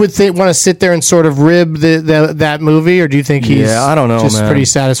second- he would want to sit there and sort of rib that movie, or do you think he's I don't know, just man. pretty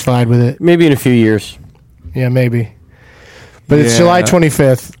satisfied with it? Maybe in a few years. Yeah, maybe. But it's Yeah. July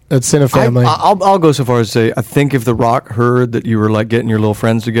 25th at Cinefamily. I'll go so far as to say I think if The Rock heard that you were like getting your little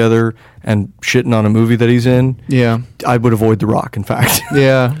friends together and shitting on a movie that he's in, Yeah. I would avoid The Rock. In fact,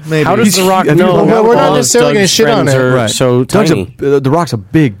 Yeah. Maybe. How does The Rock have you- know? Well, we're not all of necessarily gonna Doug's shit on friends it. are Right. So tiny. The Rock's a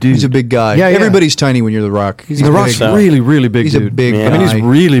big dude. He's a big guy. Yeah, yeah. Everybody's tiny when you're The Rock. He's The Rock's so. really, really big He's a dude. big I mean, he's guy.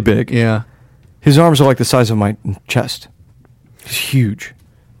 really big. Yeah. His arms are like the size of my chest. He's huge.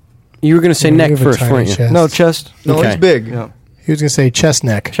 You were going to say Yeah, neck you have a first, tiny weren't you? chest. No, chest. No, Okay. he's big. Yeah. He was going to say chest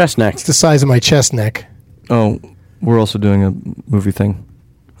neck. Chest neck. It's the size of my chest neck. Oh, we're also doing a movie thing.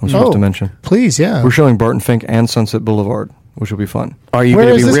 I'm supposed to mention. Please, yeah. We're showing Barton Fink and Sunset Boulevard, which will be fun. Are you Where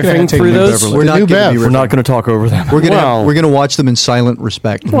going to is be this gonna riffing take through me, those? Beverly? We're The not new going to Bev. be We're not going to talk over them. We're gonna Wow. we're gonna watch them in silent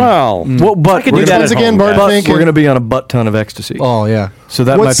respect. Wow. Well, but could we're do gonna- that Once at again, home, Barton guys. Fink we're going to be on a butt ton of ecstasy. Oh yeah. So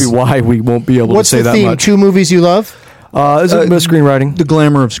that What's- might be why we won't be able to What's say the that theme? much. 2 movies you love? Is it screenwriting? The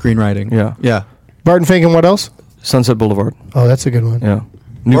glamour of screenwriting. Yeah. Yeah. Barton Fink and what else? Sunset Boulevard. Oh, that's a good one. Yeah.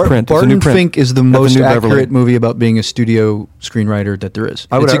 New print. It's a Barton new print. Fink is the At most New accurate Beverly. movie about being a studio screenwriter that there is.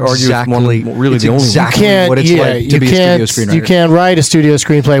 I would It's argue it's exactly, one- really it's the only one. exactly what it's like to be a studio screenwriter. You can't write a studio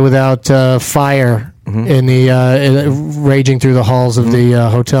screenplay without fire in the raging through the halls of the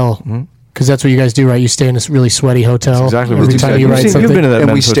hotel. Because that's what you guys do, right? You stay in this really sweaty hotel. Exactly what every we time do. you write something. You've been to that And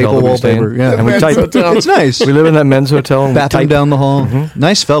we men's hotel staple that we stay in. wallpaper, yeah. And we Men's type. hotel. It's nice. We live in that men's hotel. And we Bathroom type. down the hall.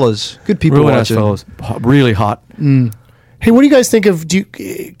 Nice fellas. Good people Really nice watching. fellows. Really hot. Hey, what do you guys think of?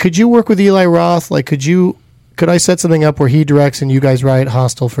 Could you work with Eli Roth? Like, could I set something up where he directs and you guys write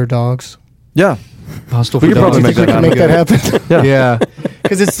Hostel for Dogs? Yeah. Hostel We for could Dogs. probably Do you think we can make that happen? Yeah. Yeah.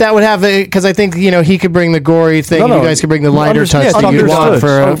 Because that would have because I think he could bring the gory thing. No, you guys could bring the lighter touch yeah, that you want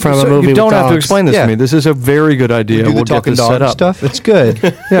understood. from So a movie. You don't with have to dogs. explain this Yeah. to me. This is a very good idea. Do the We'll get talking this set dog up. stuff. It's good.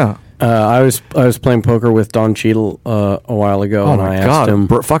 Yeah. I was playing poker with Don Cheadle a while ago, Oh and my I asked God. him.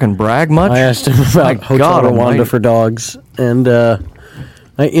 Fucking brag much? I asked him My about Hotel God almighty. Rwanda for dogs, and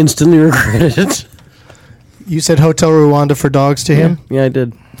I instantly regretted it. You said Hotel Rwanda for dogs to him. Yeah, I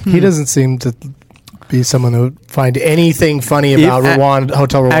did. He doesn't seem to be someone who would find anything funny about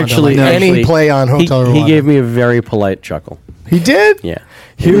Hotel Rwanda. Actually, like any actually, play on Hotel Rwanda. he gave me a very polite chuckle. He did. Yeah.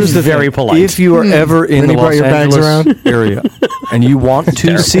 Here's the very thing. polite. If you are ever in Then the you brought Los your bags Angeles around? area and you want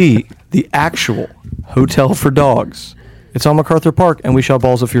to see the actual Hotel for Dogs, it's on MacArthur Park, and we shot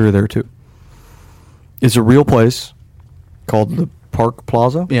Balls of Fury there too. It's a real place called the Park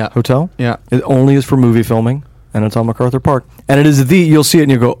Plaza Hotel. Yeah. It only is for movie filming, and it's on MacArthur Park. And it is you'll see it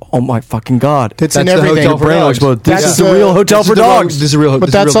and you go, oh my fucking God. That's That's in the everything. Hotel for Brain will Dogs. explode. This That's is the real Hotel for Dogs. This is a real. But this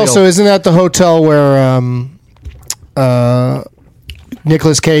is a that's real also deal. isn't that the hotel where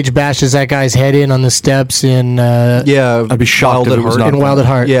Nicolas Cage bashes that guy's head in on the steps in Yeah, I'd be shocked if it was not in Wild at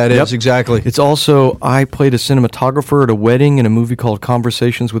Heart. Yeah, it is Yep. exactly. It's also, I played a cinematographer at a wedding in a movie called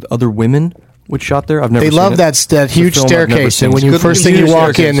Conversations with Other Women, which shot there. I've never They seen love it. that It's a huge film I've never staircase. seen. And when It's you good. first thing you huge walk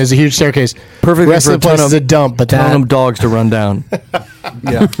in, staircase. there's a huge staircase. Perfect Rest for of the place is a dump, but ton that of dogs to run down.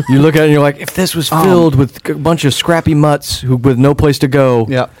 Yeah, You look at it and you're like, if this was filled with a bunch of scrappy mutts with no place to go,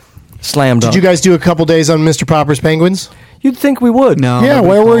 yeah. slammed Did you guys do a couple days on Mr. Popper's Penguins? You'd think we would. No. Yeah,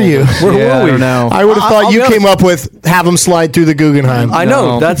 where were you? Where Yeah, were we? I don't know. I would have thought I'll you be came honest. up with have them slide through the Guggenheim. I know.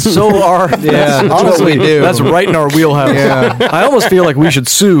 No. That's so our. Yeah, that's honestly, what we do. That's right in our wheelhouse. Yeah. I almost feel like we should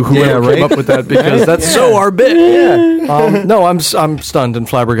sue whoever Yeah, came right? up with that because that's so our bit. Yeah. No, I'm stunned and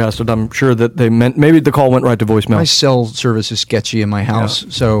flabbergasted. I'm sure that they meant maybe the call went right to voicemail. My cell service is sketchy in my house,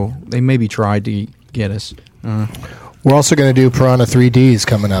 so they maybe tried to get us. We're also going to do Piranha 3Ds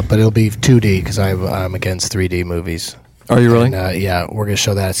coming up, but it'll be 2D because I'm against 3D movies. Are you really? And, yeah, we're going to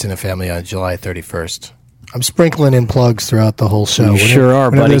show that at Cinefamily on July 31st. I'm sprinkling in plugs throughout the whole show. You sure are,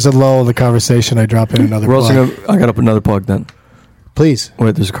 whenever buddy. there's a lull in the conversation, I drop in another We're plug. also gonna. I got up another plug then. Please.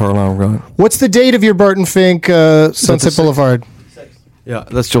 Wait, there's a car alarm going. What's the date of your Barton Fink Sunset Boulevard? Yeah,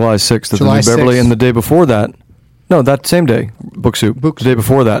 that's July 6th at July the New Beverly, 6th. and the day before that, no, that same day, Book Soup. The day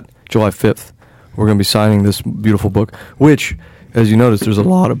before that, July 5th, we're going to be signing this beautiful book, which as you notice, there's a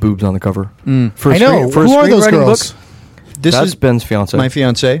lot of boobs on the cover. For a I know. for a Who are those screenwriting girls? book, This that's is Ben's fiance. my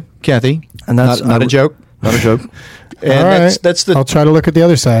fiance, Kathy, And that's not a joke. Not a joke. And All right. that's the I'll try to look at the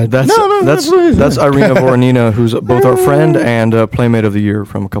other side. That's that's Irina Voronina, who's both our friend and Playmate of the Year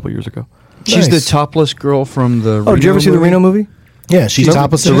from a couple years ago. she's Nice. the topless girl from the. Oh, did you ever see the Reno movie? Yeah, she's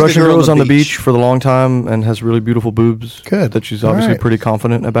topless. The She's the Russian girl girl was on on the the beach for the long time and has really beautiful boobs. Good. That she's All obviously right. pretty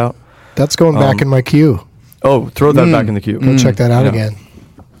confident about. That's going back in my queue. Oh, throw that back in the queue. Go check that out Yeah. again.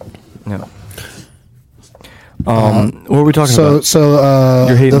 Yeah. What were we talking about? So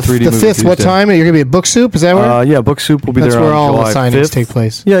You're hating the 3D the movies 5th. What these days. time? You're gonna be at Book Soup. Is that where? Yeah, Book Soup will be That's there where on all the July signings 5th. take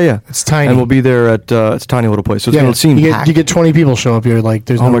place. Yeah. It's tiny. And we'll be there at it's a tiny little place. So it's Yeah, going to seem you packed. get 20 people show up here. Like,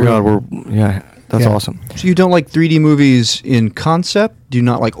 there's Oh no my God, room. that's Yeah. awesome. So you don't like 3D movies in concept? Do you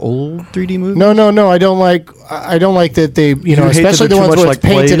not like old 3D movies? No. I don't like. I don't like that they. You know, hate that especially they're the too ones much where like it's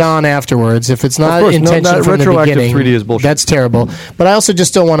painted plays? on afterwards. If it's not course, no, intention that from the retroactive beginning, 3D is bullshit. That's terrible. But I also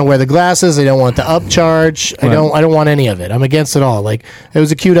just don't want to wear the glasses. I don't want the upcharge. I don't want any of it. I'm against it all. Like, it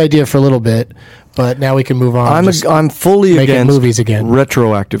was a cute idea for a little bit, but now we can move on. I'm fully making against movies again.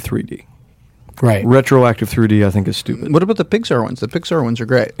 retroactive 3D. Right. Retroactive 3D, I think, is stupid. What about the Pixar ones? The Pixar ones are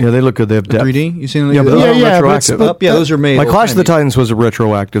great. Yeah, they look good. They have The depth. 3D? You seen Yeah, but those Yeah, are yeah, but retroactive. it's- Yeah, those are made. Like Clash of the old-timey. Titans was a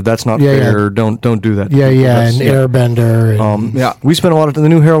retroactive. That's not Yeah, fair. yeah. Don't do that. Yeah, That's- and Airbender. And, Yeah. We spent a lot of the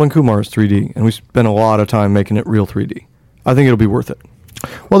new Harold and Kumar is 3D, and we spent a lot of time making it real 3D. I think it'll be worth it.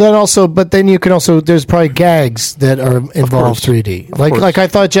 Well, then also, but then you can also. There's probably gags that are involve 3D. Like course. like I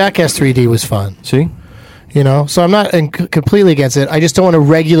thought Jackass 3D was fun. See? You know, so I'm not completely against it. I just don't want to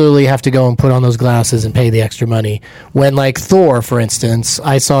regularly have to go and put on those glasses and pay the extra money. When, like, Thor, for instance,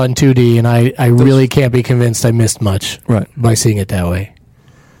 I saw in 2D, and I really can't be convinced I missed much Right. by seeing it that way.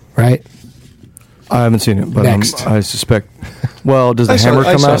 Right? I haven't seen it, but Next. I suspect. Well, does the I saw- hammer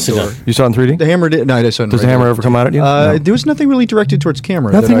I come saw out? Thor. You saw it in 3D? The hammer did. No, I saw it. Does the hammer ever come out at you? No. There was nothing really directed towards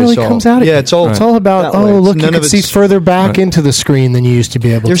camera. Nothing that I really saw. comes out of Yeah, it. it's all. It's all about, that way. look, you None can of see it's- further back into the screen than you used to be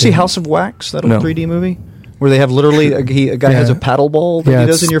able You ever to. see House of Wax? That old No. 3D movie where they have literally a guy has a paddle ball that Yeah, he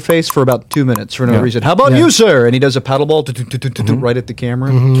does it's- in your face for about 2 minutes for no Yeah. reason. How about Yeah. you, sir? And he does a paddle ball right at the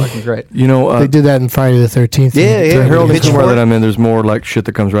camera. Fucking great. You know, They did that in Friday the 13th. Yeah, yeah. the Harold and Pitch Kumar for it. that I'm in, there's more like shit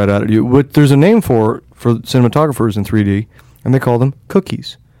that comes right out at you. What there's a name for cinematographers in 3D, and they call them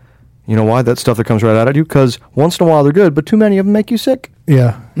cookies. You know why? That stuff that comes right out at you, because once in a while they're good, but too many of them make you sick.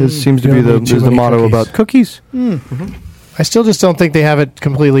 Yeah. This seems to You be don't need too the many motto cookies. about cookies. I still just don't think they have it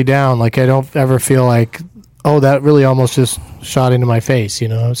completely down. Like, I don't ever feel like, oh, that really almost just shot into my face. You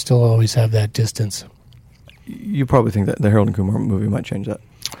know, I still always have that distance. You probably think that the Harold and Kumar movie might change that.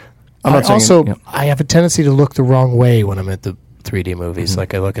 I'm I not saying also, yeah. I have a tendency to look the wrong way when I'm at the 3D movies.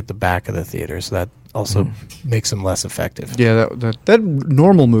 Like, I look at the back of the theater, so that also makes them less effective. Yeah, that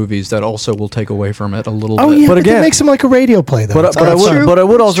normal movies that also will take away from it a little Oh, bit. yeah, But but again- that makes them like a radio play, though. But I It's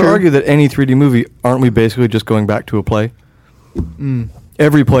would also true. argue that any 3D movie, aren't we basically just going back to a play?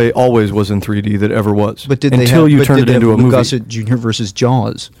 Every play always was in 3D that ever was. But did until they have, you but turned did it they into a have movie. Gossett Jr. versus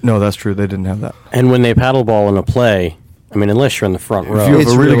Jaws? No, that's true. They didn't have that. And when they paddleball in a play, I mean, unless you're in the front row. you have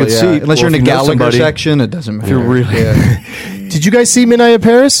a really good yeah. seat, Unless or you're in if the you know Gallagher somebody- section, it doesn't matter. you're really- Yeah. Did you guys see Midnight at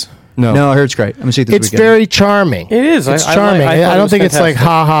Paris? No. No, I heard it's great. I'm gonna see it this It's weekend. very charming. It is. It's I charming. thought I, it don't was think it's like fantastic.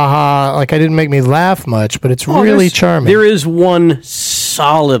 ha ha ha. Like, I didn't make me laugh much, but it's Oh, really there's- charming. There is one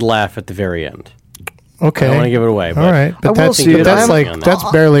solid laugh at the very end. Okay. I don't want to give it away. But All right, but I will that's see it. that's I'm- like that's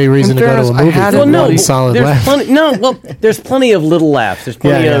barely a reason to go fairness, to a I movie. had for it Well, no, one solid there's laugh. plenty. No, well, there's plenty of little laughs. There's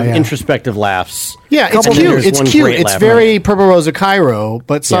plenty Yeah, of yeah. introspective laughs. Yeah, it's And then cute. there's It's one cute. great It's laugh. very Purple Rosa Cairo,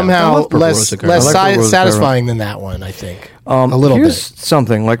 but I somehow love Purple less Rosa Cairo. less I like Purple Rosa satisfying than that one. I think a little Here's bit.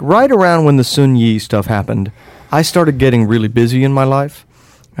 something. Like right around when the Sun Yi stuff happened, I started getting really busy in my life,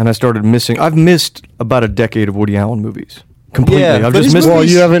 and I started missing. I've missed about a decade of Woody Allen movies completely. Yeah, I've but just his missed. Well,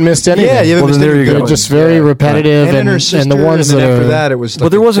 movies- you haven't missed anything. Yeah, you haven't Well, missed then there you anything. go. They're just very repetitive, And, and her sister, the ones and that then after are. that, it was. But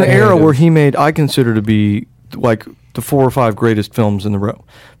there was an era definitive. where he made I consider to be like the 4 or 5 greatest films in the row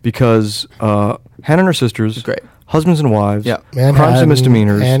because Hannah and Her Sisters, Great. Husbands and Wives, Yeah. Crimes Manhattan, and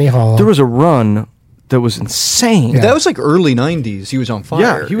Misdemeanors. Annie Hall. There was a run that was insane. Yeah. That was like early '90s. He was on fire.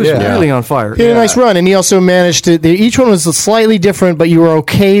 Yeah, he was really on fire. He had a nice run, and he also managed to. Each one was slightly different, but you were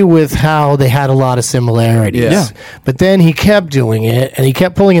okay with how they had a lot of similarities. Yeah. But then he kept doing it, and he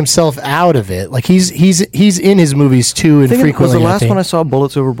kept pulling himself out of it. Like he's in his movies too, I and think frequently. was the I last think. one I saw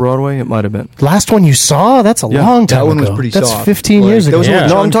Bullets Over Broadway? It might have been. Last one you saw? That's a Yeah. long time That one was ago. pretty That's soft. 15 Like, years that ago. was Yeah. with No,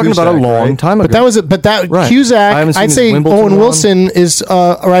 John I'm talking about a Cusack, long right? time ago. But that Right. Cusack, I haven't seen I'd his say Wimbledon Owen run. Wilson is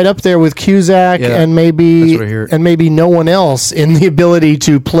right up there with Cusack Yeah. and maybe That's what I hear. and maybe no one else in the ability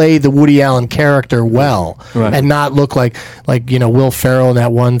to play the Woody Allen character well and not look like Will Ferrell in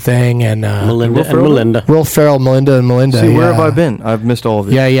that one thing and Melinda. Will Ferrell, Melinda and Melinda. See, where have I been? I've missed all of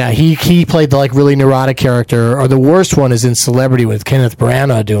it. Yeah. He played the really neurotic character, or the worst one is in Celebrity with Kenneth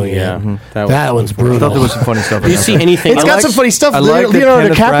Branagh doing it. That one's brutal. I thought there was some funny stuff. Do you see anything? It's got some funny stuff. I like that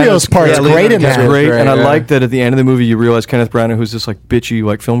Leonardo Kenneth DiCaprio's Branagh's- part is great in It's that. great, and I like that at the end of the movie you realize Kenneth Branagh, who's this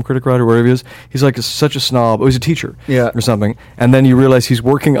bitchy film critic writer, wherever he is, he's such a snob. Oh, he's a teacher, or something. And then you realize he's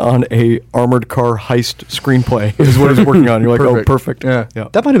working on a armored car heist screenplay. Is what he's working on. You're like, oh, perfect. Yeah.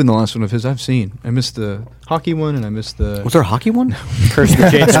 That might have been the last one of his I've seen. I missed the hockey one, and I missed the. Was there a hockey one? Curse the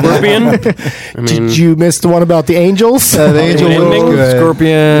Jade Scorpion. Did you miss the one about the Angels? The Angel Ending? was good.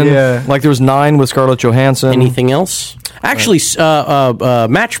 Scorpion. Yeah. There was 9 with Scarlett Johansson. Anything else? Actually,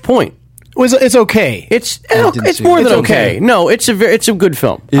 Match Point. It's okay. It's see more it. than It's okay. No, it's a good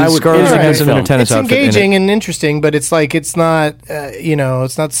film. Is Scarlett it's a good Johansson in a film. tennis It's outfit in engaging it? and interesting, but it's not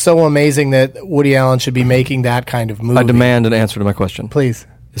it's not so amazing that Woody Allen should be making that kind of movie. I demand an answer to my question. Please.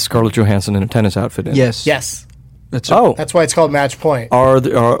 Is Scarlett Johansson in a tennis outfit in it? Yes. That's That's why it's called Match Point. What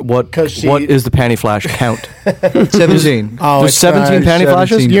is the panty flash count? 17. Oh, There's it's 17 panty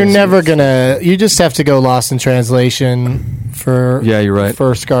flashes? 17. You're never gonna. You just have to go lost in translation for. Yeah, you're right.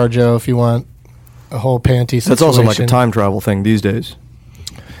 For ScarJo if you want a whole panty situation. That's also like a time travel thing these days.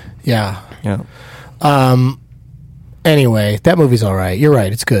 Yeah. Yeah. Anyway, that movie's all right. You're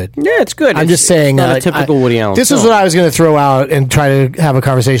right. It's good. Yeah, it's good. I'm just saying. It's not a typical Woody Allen. This is what I was going to throw out and try to have a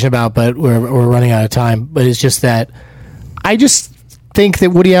conversation about, but we're running out of time. But it's just that I just think that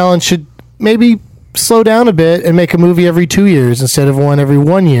Woody Allen should maybe slow down a bit and make a movie every 2 years instead of one every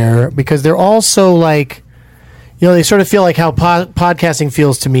 1 year, because they're all so they sort of feel like how podcasting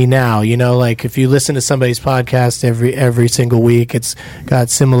feels to me now. If you listen to somebody's podcast every single week, it's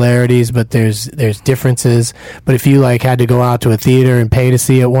got similarities, but there's differences. But if you had to go out to a theater and pay to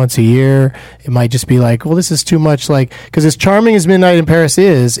see it once a year, it might just be well, this is too much. Because as charming as Midnight in Paris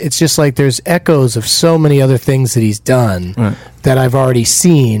is, it's just there's echoes of so many other things that he's done that I've already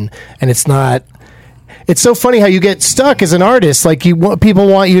seen, and it's not. It's so funny how you get stuck as an artist. People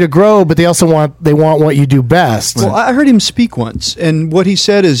want you to grow, but they also want what you do best. Well, I heard him speak once, and what he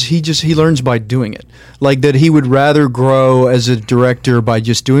said is he learns by doing it. That he would rather grow as a director by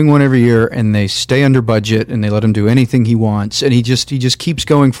just doing one every year, and they stay under budget, and they let him do anything he wants, and he just keeps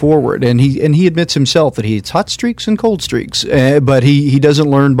going forward. And he admits himself that it's hot streaks and cold streaks, but he doesn't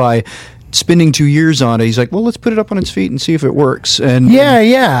learn by spending 2 years on it. He's like, well, let's put it up on its feet and see if it works. And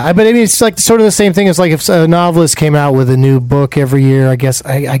yeah. But I mean, it's sort of the same thing as if a novelist came out with a new book every year. I guess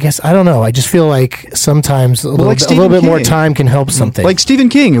I don't know. I just feel like sometimes a little bit more time can help something. Like Stephen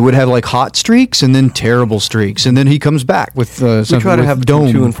King, it would have hot streaks and then terrible streaks, and then he comes back with something. We try to have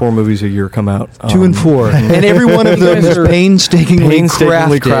Dome. 2 and 4 movies a year come out. 2 and 4, and every one of them is painstakingly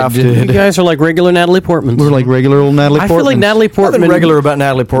crafted. You guys are like regular Natalie Portman. We're like regular old Natalie Portman. I feel like Natalie Portman. Nothing regular about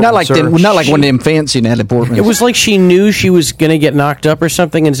Natalie Portman. Not like one of them fancy Natalie Portman. It was like she knew she was going to get knocked up or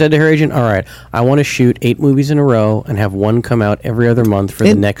something and said to her agent, all right, I want to shoot 8 movies in a row and have one come out every other month for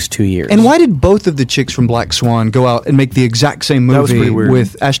the next 2 years. And why did both of the chicks from Black Swan go out and make the exact same movie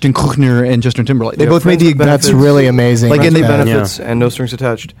with Ashton Kutcher and Justin Timberlake? They both made the exact. That's really amazing. And the benefits and no strings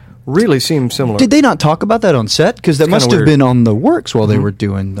attached really seem similar. Did they not talk about that on set? Because that must have been on the works while they were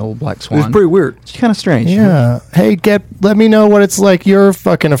doing the old Black Swan. It was pretty weird. It's kind of strange. Yeah. Hey, let me know what it's like. You're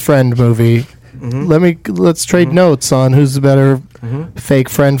fucking a friend movie. Let's trade notes on who's the better fake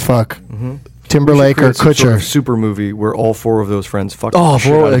friend fuck. Timberlake or Kutcher. Sort of super movie where all 4 of those friends fuck.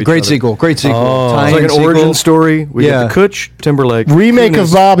 Great sequel. Great sequel. It's like an origin story. We get the Kutch, Timberlake. Remake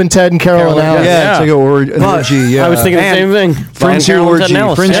of Bob and Ted and Carol and Alice. Yeah, it's like an orgy. Yeah. I was thinking the same thing. Friendship orgy.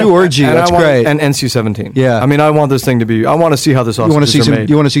 Friendship orgy. That's great. And NC-17. Yeah. I mean, I want this thing to be. I want to see how this sausages are made.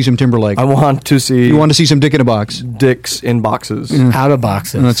 You want to see some Timberlake. I want to see. You want to see some dick in a box. Dicks in boxes. Out of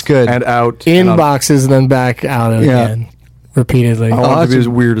boxes. That's good. And out. In boxes and then back out again. Repeatedly. I want it to be as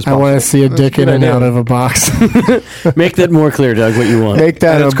weird as possible. I want to see a dick in and out of a box. Make that more clear, Doug, what you want. Make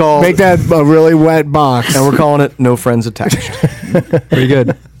that a really wet box. And we're calling it No Friends Attached. Pretty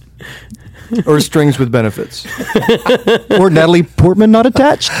good. Or strings with benefits. Or Natalie Portman not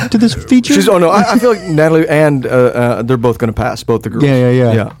attached to this feature? I feel like Natalie and they're both going to pass, both the girls.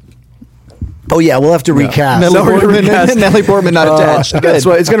 Yeah. Oh, yeah, we'll have to recast. Natalie Portman not attached. That's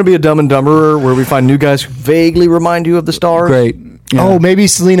why it's going to be a Dumb and Dumberer where we find new guys who vaguely remind you of the stars. Great. Yeah. Oh, maybe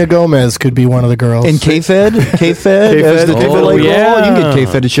Selena Gomez could be one of the girls. And K-Fed? K-Fed? As the Timberlake role? You can get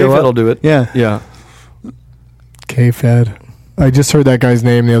K-Fed to show up. K-Fed will do it. Yeah. K-Fed. I just heard that guy's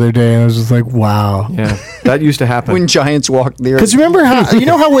name the other day, and I was just like, wow. Yeah, that used to happen. When giants walk the earth. Because remember how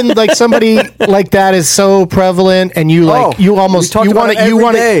how when like somebody like that is so prevalent, and you like you almost talk you about want it every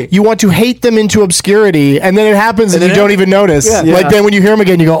to day. you want to hate them into obscurity, and then it happens, and you don't even notice. Yeah. Like then when you hear him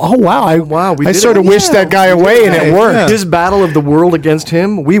again, you go, oh wow, we I did sort it. of wished Yeah, that guy away, and it worked. His battle of the world against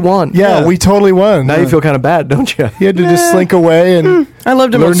him, we won. Yeah, we totally won. Now you feel kind of bad, don't you? He had to just slink away and I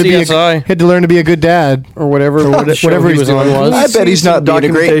loved him on learn to be CSI. had to learn to be a good dad. or whatever whatever he he's was on doing. was. I bet he's not being a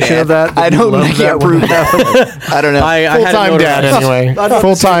great documentation dad. of that. I don't. Love I can't that prove one. that. I don't know. I had Full-time it dad notarized. anyway. I'd love to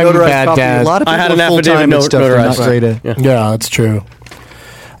Full-time see notarized bad copy. dad. a lot of I people had an are affidavit full-time and stuff. They're not notarized. great at. Yeah, that's true.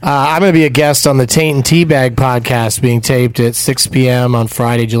 I'm going to be a guest on the Taint and Teabag podcast being taped at 6 p.m. on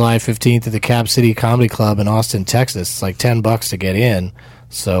Friday, July 15th at the Cap City Comedy Club in Austin, Texas. It's like $10 to get in.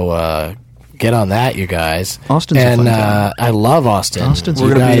 So get on that, you guys. Austin's a and fun town. I love Austin. Austin's We're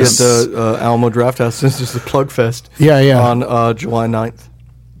You going to be at guys- the Alamo Draft House. This is the Plug Fest. Yeah. On July 9th.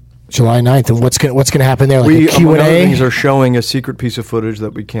 July 9th. And what's gonna happen there? Like We, a among other things, Q&A? are showing a secret piece of footage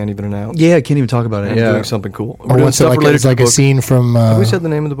that we can't even announce. Yeah, I can't even talk about it. And Yeah. doing something cool. We're Or doing what's it stuff like? related It's to like the a book. scene from... Have we said the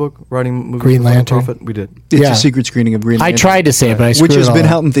name of the book? Writing movies Green for the Lantern? Profit? We did. It's Yeah. a secret screening of Green I Lantern. tried to say it, but I screwed which has it been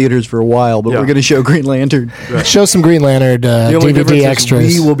all out in theaters for a while, but Yeah. we're going to show Green Lantern. up. Show some Green Lantern The only DVD difference extras.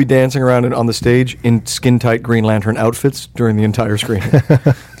 is we will be dancing around on the stage in skin-tight Green Lantern outfits during the entire screening.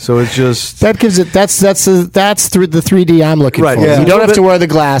 So it's just... That gives it. That's through the 3D I'm looking Right, for. yeah. You don't A have little to bit- wear the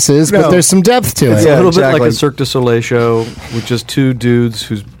glasses, but No. there's some depth to It's it. a little exactly. bit like a Cirque du Soleil show with just two dudes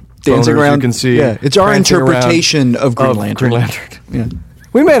whose Dancing boners around. you can see. Yeah, it's our prancing around interpretation of Green Lantern. Green Lantern. Yeah.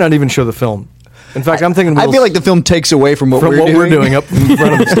 We may not even show the film. In fact, I'm thinking I we'll feel like the film takes away from what, from we're, what doing. we're doing up in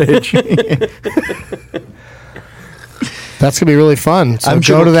front of the stage. That's gonna be really fun. So I'm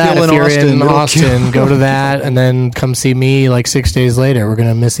sure go to it'll that kill if in you're Austin. in It'll Austin. Go to that, and then come see me like 6 days later. We're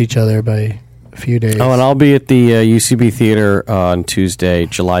gonna miss each other by a few days. Oh, and I'll be at the UCB Theater on Tuesday,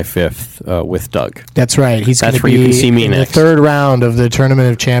 July 5th, with Doug. That's right. He's That's going where to you be can see me in next. the third round of the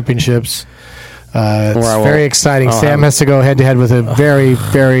Tournament of Championships. It's Where I will- very exciting. I'll Sam have- has to go head to head with a very,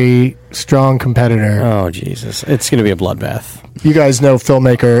 very strong competitor. Oh, Jesus. It's going to be a bloodbath. You guys know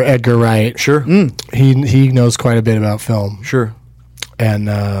filmmaker Edgar Wright. Sure. He knows quite a bit about film, Sure. and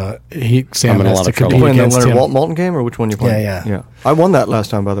Sam I'm in a has lot to of trouble. compete Playing the against Leonard him. Maltin game, or which one you playing? Yeah. I won that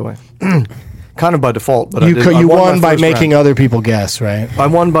last time, by the way. Kind of by default, but You I won my by first making round. other people guess, right? I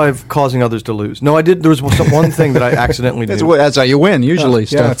won by causing others to lose. No, I did. There was one thing that I accidentally did. That's how you win, usually.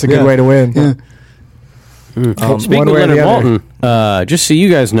 Yeah, that's a good way to win. Yeah. Speaking one of way or Leonard the other. Maltin, just so you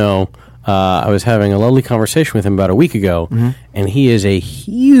guys know, I was having a lovely conversation with him about a week ago, and he is a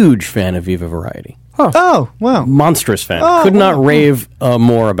huge fan of Viva Variety. Oh, wow. Monstrous fan. Oh, Could not wow. rave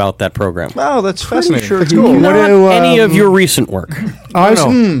more about that program. Oh, that's fascinating. sure That's he cool. would. What Not do, any of your recent work. I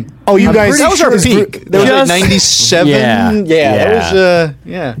was- Oh, you guys. That was our peak. That was Just- like 97. Yeah. That was,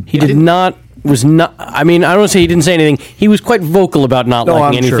 yeah. He did not. Was not. I mean, I don't want to say he didn't say anything. He was quite vocal about not No, liking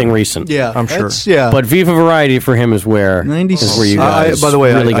I'm anything sure. recent. Yeah. I'm sure. That's- Yeah. But Viva Variety for him is where 90s. is where you guys By the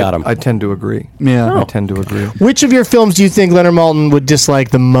way, really I got him. I tend to agree. Yeah. I tend to agree. Which of your films do you think Leonard Maltin would dislike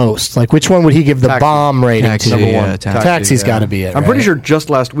the most? Like, which one would he give the Taxi. bomb rating Taxi, to? Number yeah, one. Taxi, Taxi's yeah. got to be it. I'm pretty right? sure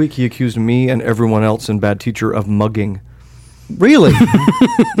just last week he accused me and everyone else in Bad Teacher of mugging. Really?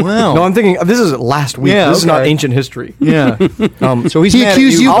 Wow. No, I'm thinking this is last week. Yeah, This is not okay. ancient history. Yeah. So he's He mad at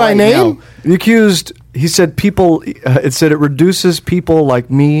accused you by right name? now. He accused. He said people. It said it reduces people like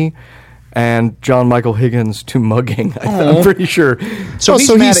me and John Michael Higgins to mugging. I'm pretty sure. So he's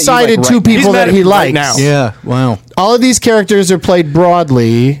he mad at you, cited like, two right- people He's mad that at he me right likes. now. Yeah. Wow. All of these characters are played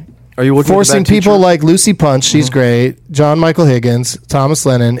broadly, Are you looking at forcing Bad Teacher? people like Lucy Punch, she's great, John Michael Higgins, Thomas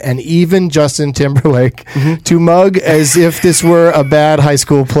Lennon, and even Justin Timberlake to mug as if this were a bad high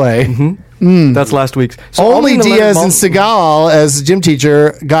school play. That's last week's. So I'll Only be in the Diaz Leonard and Maltin- Seagal as gym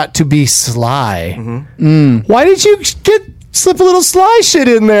teacher got to be sly. Why did you slip a little sly shit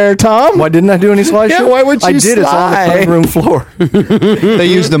in there, Tom? Why didn't I do any sly Yeah, shit? why would I you did. It's on the sly? cutting room floor. They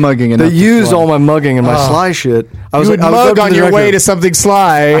used the mugging. They used all my mugging and my sly shit. I was You would like, I would go mug up on the your way director. to something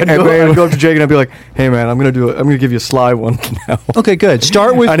sly. I'd go up to Jake and I'd be like, "Hey man, I'm gonna give you a sly one now." Okay, good.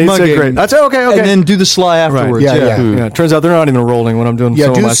 Start with And he'd say, mugging. "Great." That's okay. And then do the sly afterwards. Yeah, Yeah. yeah. Yeah, turns out they're not even rolling when I'm doing Yeah,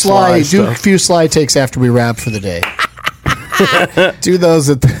 some of do my sly. Do a stuff. few sly takes after we wrap for the day. Do those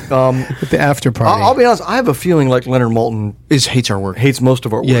at the after party. I'll be honest. I have a feeling like Leonard Maltin Hates our work. hates most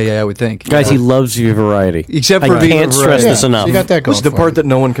of our work. Yeah, I would think. Guys, he loves Viva Variety. Except for I Viva can't stress Variety. this enough. You got that going. It's the for part you. that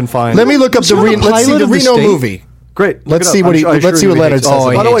no one can find. Let me look up Is he on the let's see pilot the of the Reno state? movie. Great. Look Let's it up. see what I'm he- sure- I'm let's see sure what he Leonard hates says it.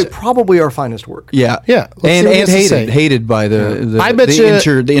 about By the it. way, probably our finest work. Yeah. Yeah, let's see And what he has to hated. say. Hated by the I bet the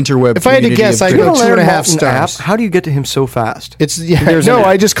you- the interweb. if I had to community guess, of I'd You go have a 2.5 Leonard Maltin stars. app? How do you get to him so fast? It's yeah. There's No, an app.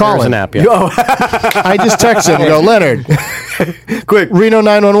 I just call There's him. an app, yeah. I just text him and go, Leonard. Quick. Reno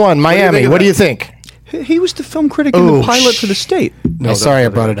 911, Miami. What do you think? He was the film critic and the pilot for the state. No, sorry I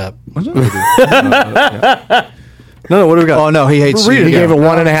brought it up. No, what do we got? Oh, no, he hates He you. gave it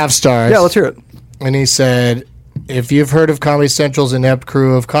 1.5 stars. Yeah, let's hear it. And he said, if you've heard of Comedy Central's inept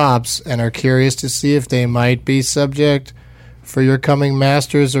crew of cops and are curious to see if they might be subject for your coming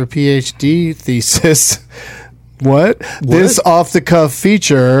master's or PhD thesis, what? This off-the-cuff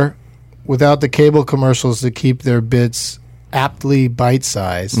feature, without the cable commercials to keep their bits aptly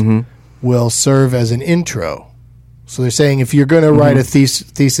bite-sized, will serve as an intro. So they're saying if you're going to write a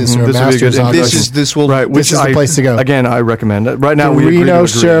thesis or a This will be a good master's on introduction. This will Right, this is the place to go. Again, I recommend it. Right now, the we agree to Reno agree.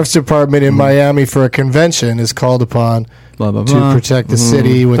 Sheriff's Department in Miami for a convention is called upon Blah, blah, to blah. protect the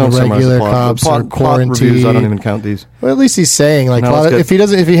city when Don't the summarize regular the plot. cops Plot- are plot reviews, quarantined. I don't even count these. Well, at least he's saying like No, a lot it's of,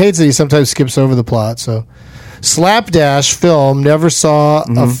 good. if he hates it, he sometimes skips over the plot. So, Slapdash Film never saw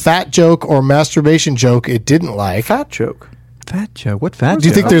a fat joke or masturbation joke it didn't like. Fat joke. Fat joke. What fat joke? Do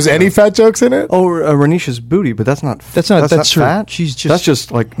you think there's any fat jokes in it? Oh, Renisha's booty, but that's not. That's not her- fat. she's just- That's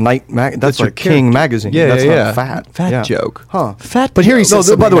just like That's That's her like King character. magazine. Yeah, that's yeah, not yeah. fat. Fat Yeah. joke. Huh? Fat But here he joke.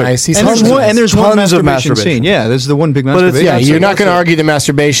 says by the way, nice. He's And there's one. And there's one Tons of masturbation masturbation. scene. Yeah, there's the one big But it's- masturbation. yeah, that's you're a- not going to that's a- argue the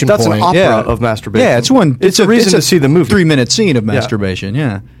masturbation That's point. an opera Yeah. of masturbation. Yeah, it's one. It's a reason to see the movie. 3-minute scene of masturbation.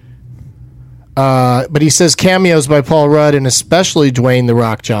 Yeah. But he says cameos by Paul Rudd and especially Dwayne "The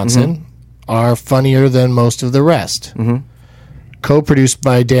Rock" Johnson are funnier than most of the rest. Co-produced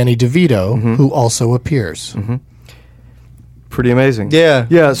by Danny DeVito, who also appears. Pretty amazing. Yeah.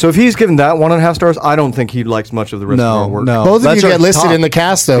 Yeah. So if he's given that 1.5 stars, I don't think he likes much of the rest of our work. no. Both of That's you our get listed top. in the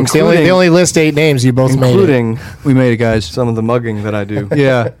cast, though. 'Cause they Including- only list 8 names. You both made it. Including We made it, guys. some of the mugging that I do.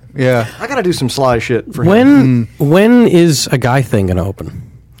 Yeah. Yeah. I got to do some sly shit for him. When is a guy thing going to open?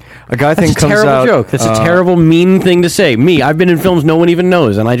 A guy That's thing a comes terrible out. joke. That's a terrible, mean thing to say. Me, I've been in films no one even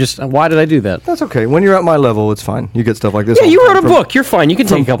knows, and why did I do that? That's okay. When you're at my level, it's fine. You get stuff like this. Yeah, all you the wrote time a book. You're fine. You can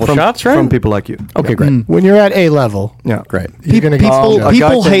take a couple shots, right? From people like you. Okay, great. When you're at A level, Yeah. Great. you're going to get People, a guy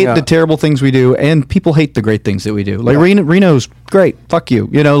people thing, hate the terrible things we do, and people hate the great things that we do. Like Reno's great. Fuck you.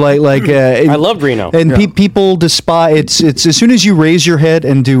 You know, like I loved Reno. And people despise. It's as soon as you raise your head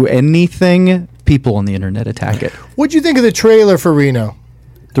and do anything, people on the internet attack it. What'd you think of the trailer for Reno?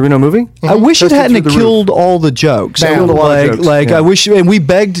 The Reno movie? I wish it Tested hadn't through the killed all the jokes. Bam. Killed a lot of jokes, yeah. I wish, and we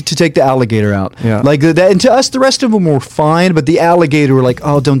begged to take the alligator out. Yeah. Like that, and to us, the rest of them were fine, but the alligator were like,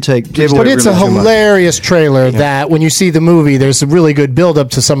 oh, don't take. Gave But away it's a really too much. hilarious trailer that when you see the movie, there's a really good build up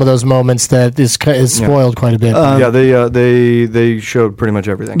to some of those moments that is spoiled quite a bit. Yeah, they showed pretty much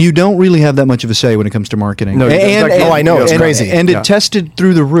everything. You don't really have that much of a say when it comes to marketing. No, you don't. Oh, I know, it's crazy. And Yeah. it tested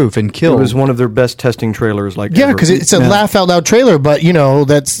through the roof and It killed. was one of their best testing trailers. Like Yeah, ever. because it's a laugh out loud trailer, but you know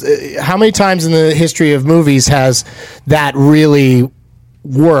that's how many times in the history of movies has that really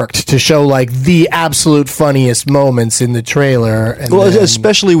worked to show like the absolute funniest moments in the trailer. And Well, then-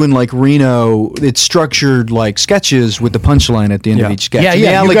 especially when like Reno, it's structured like sketches with the punchline at the end of Yeah. each sketch. yeah, And the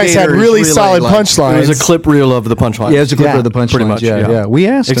yeah, you guys had alligator is really solid like- punchlines. It was a clip reel of the punchline. Yeah, it's a clip Yeah, of the punchline. pretty much. Yeah. We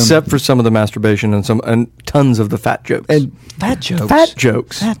asked him. except for some of the masturbation and tons of the fat jokes. and fat jokes. Fat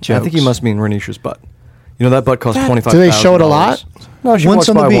jokes. Fat I think he jokes. must mean Renisha's butt. You know that butt costs $25,000. Do they show it a lot? No, she Once walked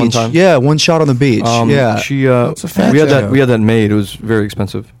on the by one beach. time. Yeah, one shot on the beach. Yeah. She a fat we had joke. that made. It was very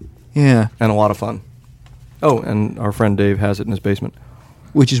expensive Yeah. and a lot of fun. Oh, and our friend Dave has it in his basement.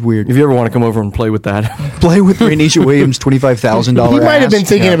 Which is weird. If you ever want to come over and play with that, Play with Renisha Williams' $25,000. he might have been ass.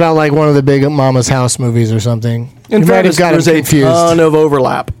 thinking Yeah. about like one of the Big Mama's House movies or something. in you might fairness, have got him there's a confused. ton of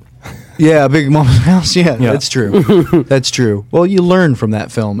overlap. Yeah, Big Mama's House. Yeah, Yeah. that's true. That's true. Well, you learn from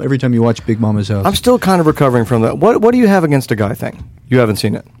that film every time you watch Big Mama's House. I'm still kind of recovering from that. What do you have against a guy thing? You haven't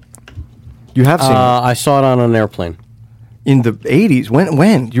seen it. You have seen it I saw it on an airplane. in the 80s.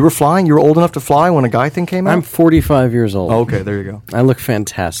 When you were flying, you were old enough to fly when a guy thing came out. I'm 45 years old. Oh, okay, there you go. I look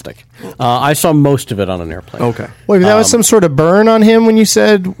fantastic. I saw most of it on an airplane. Okay. Wait, that was some sort of burn on him when you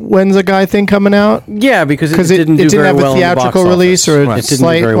said when's the guy thing coming out? Yeah, because Because it didn't do very have well a in the box theatrical office. release or a Right. It didn't do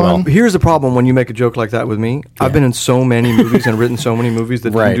slight very well. one. Here's the problem when you make a joke like that with me. I've been in so many movies and written so many movies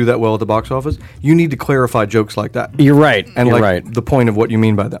that Right. didn't do that well at the box office. You need to clarify jokes like that. You're right. And You're like right. the point of what you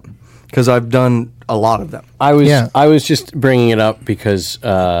mean by them. Because I've done a lot of them. I was Yeah. I was just bringing it up because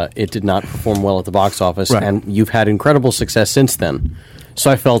it did not perform well at the box office, Right. and you've had incredible success since then.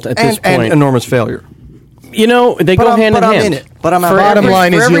 So I felt at this And point, enormous failure. you know, they go hand in I'm hand. in it. But I'm For out. Bottom every-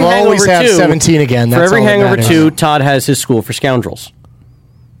 line for is every you'll always Hangover have 2 17 again. For That's every all that Hangover matters. 2, Todd has his school for scoundrels.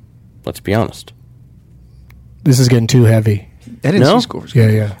 Let's be honest. This is getting too heavy. I didn't No? see scores. Yeah,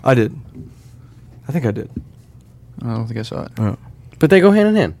 yeah. I did. I think I did. I don't think I saw it. But they go hand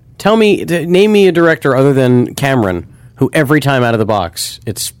in hand. Name me a director other than Cameron who every time out of the box,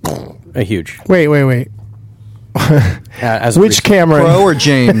 it's a huge. Wait. As Which Cameron? Pro or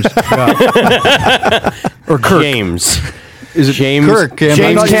James? or Kirk. James. Is it James? Kirk Cameron.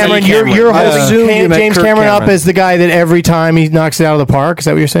 James Cameron. You're holding James Cameron up as the guy that every time he knocks it out of the park. Is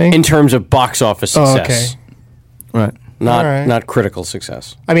that what you're saying? In terms of box office success. Right. Not critical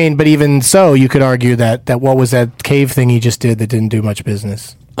success. I mean, but even so, you could argue that what was that cave thing he just did that didn't do much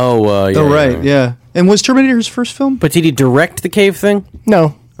business? Yeah. Oh, right, yeah. And was Terminator his first film? But did he direct the cave thing?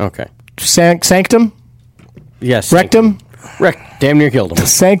 No. Okay. Sanctum? Yes. Rectum? Damn near killed him.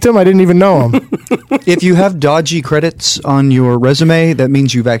 Sanctum? I didn't even know him. If you have dodgy credits on your resume, that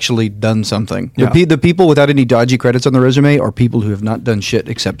means you've actually done something. Yeah. The people without any dodgy credits on their resume are people who have not done shit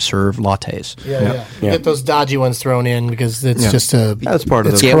except serve lattes. Yeah. Get those dodgy ones thrown in because it's just That's part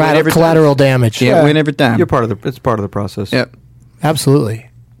of it's the collateral damage. Can't win every time. It's part of the process. Yep. Absolutely.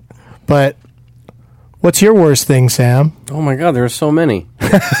 But what's your worst thing, Sam? Oh my God, there are so many.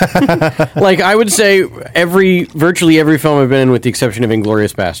 Like I would say, virtually every film I've been in, with the exception of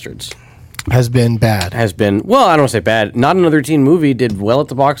Inglourious Bastards, has been bad. has been, well, I don't want to say bad. Not Another Teen Movie did well at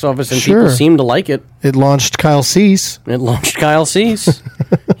the box office, and Sure. people seem to like it. It launched Kyle Cease. It launched Kyle Cease.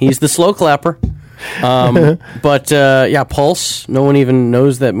 He's the slow clapper. But Pulse. No one even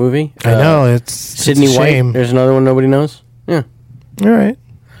knows that movie. I know it's Sydney it's a White. shame. There's another one nobody knows. Yeah, All right,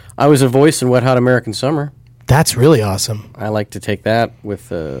 I was a voice in Wet Hot American Summer. that's really awesome. I like to take that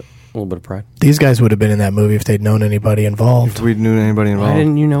with a little bit of pride. These guys would have been in that movie if they'd known anybody involved. If we knew anybody involved. Why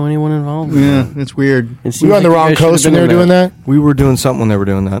didn't you know anyone involved? Yeah, it's weird. It seems We were on the like you wrong guys should have coast when been they were in doing that. We were doing something when they were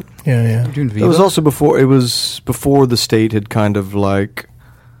doing that. Yeah. Doing It was Viva? also before. It was before the state had kind of like,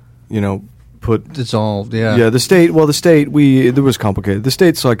 put. Dissolved, yeah. Yeah, the state. Well, the state. It was complicated. The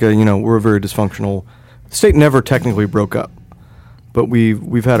state's like we're a very dysfunctional. The state never technically broke up, but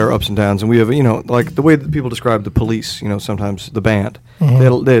we've had our ups and downs, and we have like the way that people describe the police. Sometimes the band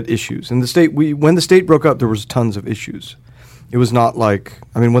they had issues, and the state. When the state broke up, there was tons of issues. It was not like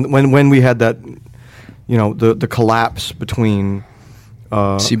when we had that, the collapse between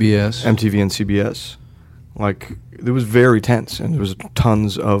CBS. MTV and CBS, like it was very tense, and there was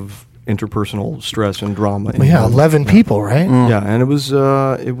tons of interpersonal stress and drama. Well, yeah, 11 people, right? Yeah, and it was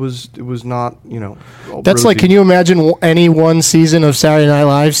not That's like, can you imagine any one season of Saturday Night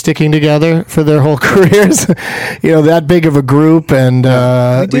Live sticking together for their whole careers? That big of a group, and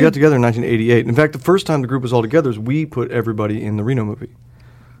we got together in 1988. In fact, the first time the group was all together is we put everybody in the Reno movie.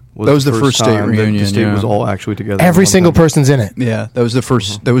 That was the first state time that reunion, The state yeah. was all actually together. every at one single time. person's in it. Yeah, that was the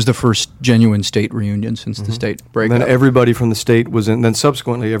first. That was the first genuine state reunion since the state And breakup. then everybody from the state was in. Then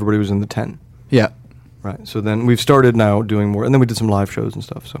subsequently, everybody was in the 10. Yeah, Right. So then we've started now doing more, and then we did some live shows and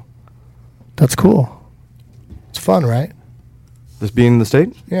stuff. So That's cool. It's fun, right? this being in the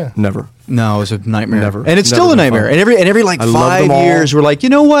state, Yeah. never. no, it was a nightmare. Never. And it's Never still a been nightmare. fun. And every like I love 5 them all. years, we're like, you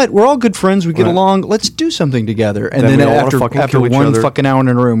know what? We're all good friends. We get Right. along. Let's do something together. And Then then, we all wanna after fucking after kill each one other. fucking hour in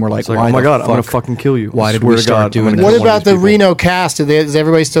a room, we're like, It's like, why oh my the god, I'm gonna fuck? fucking kill you. Why I did swear we to start God, doing I'm this? gonna What kill about these the people. Reno cast? Does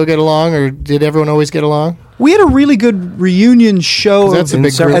everybody still get along, or did everyone always get along? We had a really good reunion show 'Cause that's a of-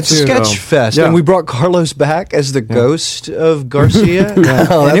 big group, at too. Sketchfest, Yeah. and we brought Carlos back as the ghost of Garcia. Oh, and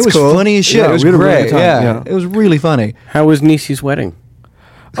that's it was cool. funny as shit. Yeah, it was we had a really great. good time, yeah. It was really funny. How was Nisi's wedding?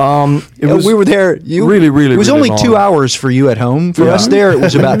 We were there. really, really, It was really only 2 long. hours for you at home. For Yeah. us there, it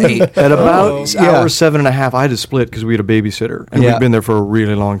was about 8. At about Yeah. hour 7.5, I had to split because we had a babysitter, and Yeah. we'd been there for a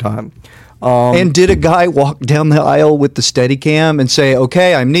really long time. And did a guy walk down the aisle with the Steadicam and say,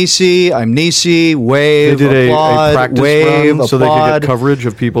 "Okay, I'm Nisi, They wave, did applaud, a practice wave, run so they could applaud." get coverage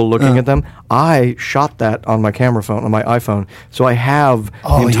of people looking at them. I shot that on my camera phone, on my iPhone, so I have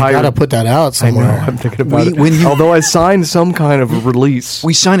Oh, the entire. you got to put that out I know, somewhere. I'm thinking about We- it. when you- Although I signed some kind of a release.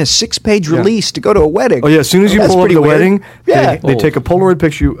 We signed a 6-page release to go to a wedding. Oh yeah! As soon as you That's pull up pretty the weird. wedding, Yeah. they take a Polaroid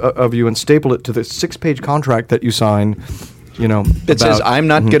picture of you and staple it to the 6-page contract that you sign. That says, about- "I'm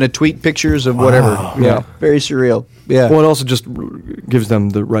not going to tweet pictures of whatever." Yeah. Very surreal. Yeah. Well, it also just gives them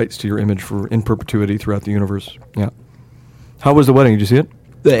the rights to your image in perpetuity throughout the universe. Yeah. How was the wedding? Did you see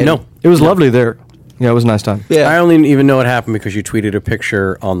it? No. It was lovely there. Yeah, it was a nice time. Yeah. I only even know it happened because you tweeted a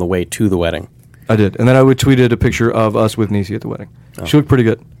picture on the way to the wedding. I did, and then I would tweeted a picture of us with Nisi at the wedding. She looked pretty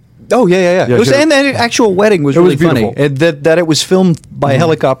good. Oh yeah. Yeah, It was, sure. and the actual wedding was It was really funny. beautiful. And that it was filmed by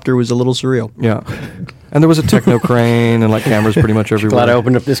helicopter was a little surreal. Yeah, and there was a techno crane and like cameras pretty much everywhere. Glad I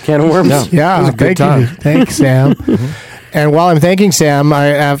opened up this can of worms. Yeah. Yeah, It was a good thank time. you. Thanks, Sam. And while I'm thanking Sam, I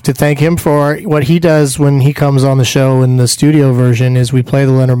have to thank him for what he does when he comes on the show in the studio version is we play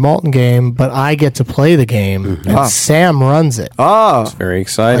the Leonard Maltin game, but I get to play the game, and Sam runs it Very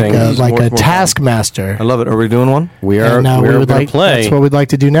exciting. like more a fun. taskmaster. I love it. Are we doing one? we are And we we are would going like to play That's what we'd like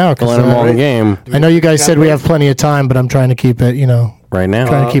to do now. the 'cause, Leonard Maltin game I know you guys said we have plenty of time, but I'm trying to keep it, right now.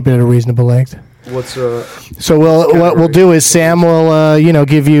 trying to keep it at a reasonable length. What's So what we'll do is Sam will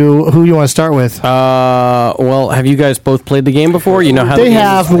give you who you want to start with. Well, have you guys both played the game before? You know how They the game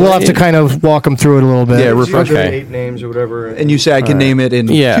have. is We'll have to played? kind of walk them through it a little bit. Yeah, refresh. Okay. 8 names or whatever. And you say I can name it in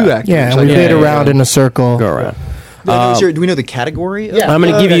Yeah. 2 actors. Yeah, and we Like, played yeah, around yeah. in a circle. Go around. do we know the category? Yeah. I'm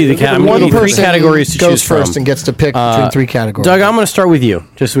going to give you the I'm going to give you 3 person categories to goes choose first from. and gets to pick between 3 categories. Doug, I'm going to start with you,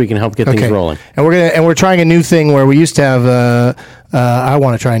 just so we can help get things rolling. And we're trying a new thing where we used to have. I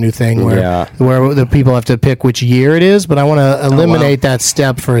want to try a new thing where the people have to pick which year it is, but I want to eliminate that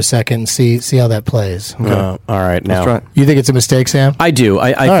step for a second and see how that plays. All right, now try it. You think it's a mistake, Sam? I do.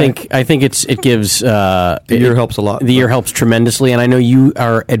 I think it gives The year helps a lot. The year helps tremendously, and I know you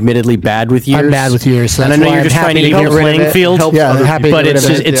are admittedly bad with years. I'm bad with years, so and I that's know why you're I'm just trying to happy to even get rid of playing it. field. Yeah, I'm happy to but get rid it's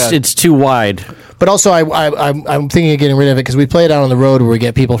of just, it. it's too wide. But also, I'm thinking of getting rid of it because we play it out on the road where we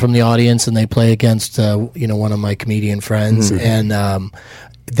get people from the audience and they play against one of my comedian friends, and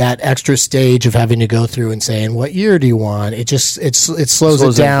that extra stage of having to go through and saying what year do you want, it slows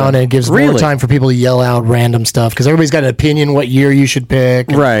it down and it gives more Really? time for people to yell out random stuff because everybody's got an opinion what year you should pick,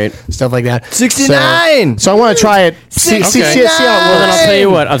 and Right. stuff like that. 69! So I want to try it. See how it Well, then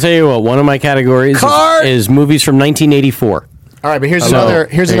works. I'll tell you what. One of my categories is movies from 1984. All right, but here's There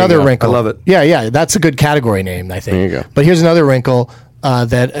another you go. wrinkle. I love it. Yeah, that's a good category name, I think. There you go. But here's another wrinkle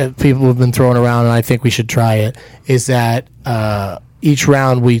that people have been throwing around, and I think we should try it. Is that each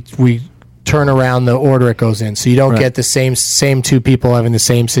round we turn around the order it goes in, so you don't get the same 2 people having the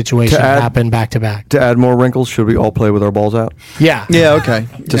same situation happen back to back. To add more wrinkles, should we all play with our balls out? Yeah, Yeah, okay.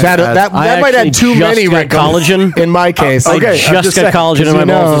 That I might actually add too just many got wrinkles. collagen. In my case, I Okay, I'm just just got saying, collagen in my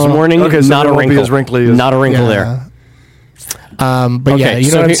balls this morning. Okay, so not it a won't be wrinkle. as wrinkly as- Not a wrinkle Yeah. there. But Okay, yeah, you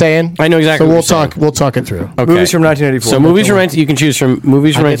so know what I'm here- saying. I know exactly So what we'll you're saying. talk. We'll talk it through. Okay. Movies from 1984. So movies from you can choose from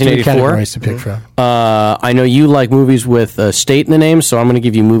movies from I get 3 1984. categories to pick from. I know you like movies with a state in the name, so I'm going to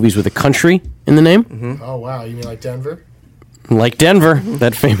give you movies with a country in the name, Oh wow, you mean like Denver? like Denver,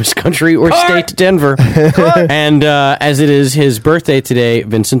 that famous country or state, Denver. And as it is his birthday today,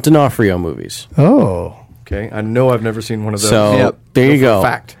 Vincent D'Onofrio movies. Oh. Okay, I know I've never seen one of those. So there you go.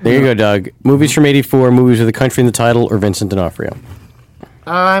 Fact. There you go, Doug. Movies from '84, movies with a country in the title, or Vincent D'Onofrio.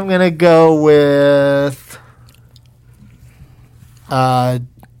 I'm gonna go with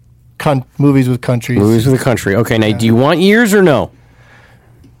movies with countries. Movies with a country. Okay, now do you want years or no?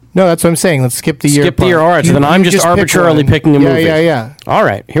 No, that's what I'm saying. Let's skip the year. Skip the year. part. All right, so then I'm just pick arbitrarily one. picking a movie. Yeah. All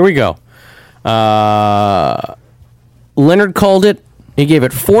right, here we go. Leonard called it. He gave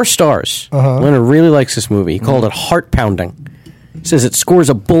it 4 stars. Leonard really likes this movie. He called it heart pounding. He says it scores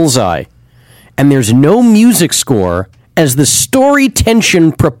a bullseye, and there's no music score as the story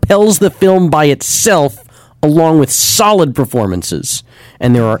tension propels the film by itself, along with solid performances.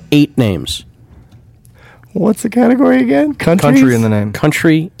 And there are 8 names. What's the category again? Country in the name.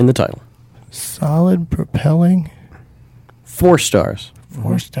 Country in the title. Solid propelling. 4 stars.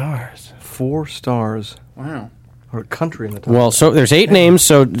 4 stars. 4 stars. Wow. Or country in the title. Well, so there's 8 names,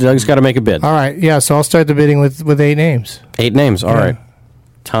 so Doug's got to make a bid. All right. Yeah. So I'll start the bidding with 8 names. 8 names. All right.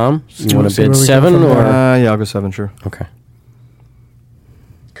 Tom, you want to see bid where we go 7 from or there. Yeah, I'll go 7, sure. okay?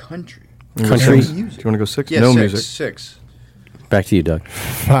 Country. Country. Do you want to go 6? Yeah, no 6. music. 6. Back to you, Doug.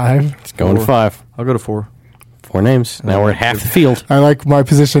 5. It's going to 5. I'll go to 4. 4 names. Now we're at half the field. I like my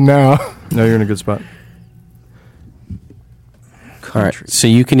position now. No, you're in a good spot. All right. So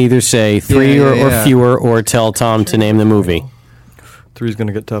you can either say 3 or fewer, or tell Tom to name the movie. 3's going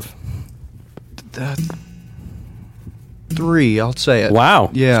to get tough. 3, I'll say it. Wow.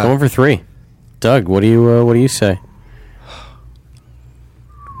 Yeah. It's going for 3. Doug, what do you say?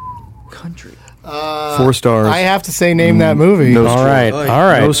 Country. 4 stars. I have to say, name that movie. no All score. right. All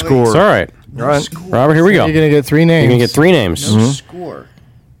right. No score. It's all right. All right. Robert, here we go. You're gonna get 3 names. You're going to get 3 names. No score.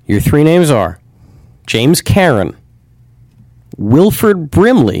 Your 3 names are James Karen, Wilford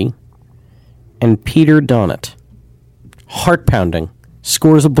Brimley, and Peter Donnet. Heart pounding,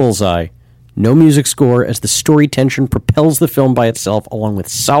 scores a bullseye, no music score as the story tension propels the film by itself along with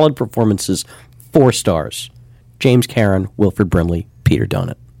solid performances, 4 stars. James Karen, Wilford Brimley, Peter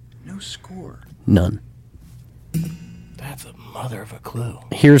Donnet. No score. None. That's a mother of a clue.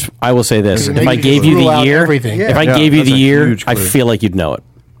 I will say this. Because If it I makes gave you you rule the out year, everything. if I Yeah, gave you that's the a year, huge I clue. feel like you'd know it.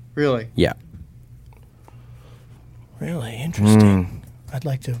 Really? Yeah. Really interesting. I'd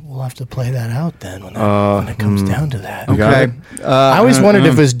like to. We'll have to play that out then when it comes down to that. Okay. I always wondered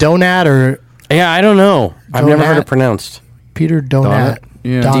if it was Donat or Yeah, I don't know. I've never heard Donat? it pronounced. Peter Donat.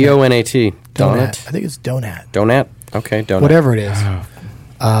 Yeah. Donat. D-O-N-A-T. Donat. Donat. I think it's Donat. Donat? Okay, Donat. Whatever it is.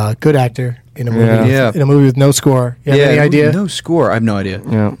 Good actor in a movie. Yeah. In a movie with no score. You have any idea? No score. I have no idea.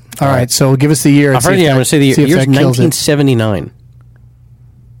 Yeah. All right. So give us the year. I've heard, I'm going to say the year's kills it. 1979.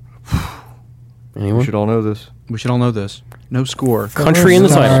 Anyone? We should all know this. We should all know this. No score. Country in the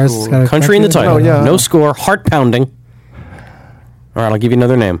Stars. title. Country in the title. Oh, yeah. No score. Heart pounding. All right, I'll give you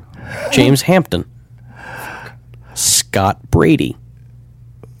another name. James Hampton. Scott Brady.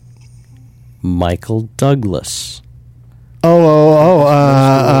 Michael Douglas.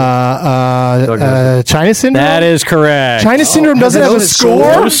 China Syndrome? That is correct. China Syndrome doesn't have a score?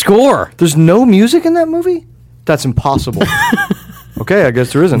 No score. There's no music in that movie? That's impossible. Okay, I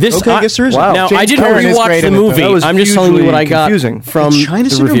guess there isn't. Okay, I guess there isn't. Wow. Now, James I didn't Cameron is rewatch great the in it, though. movie. That was I'm just telling you what I got confusing. from China the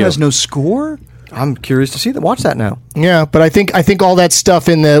Syndrome review. has no score? I'm curious to see that. Watch that now. Yeah, but I think all that stuff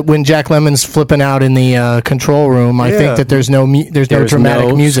when Jack Lemmon's flipping out in the control room, I think that there's no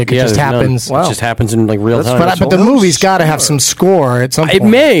dramatic music. It just happens. It just happens in like real time. But the movie's got to have some score at some point. It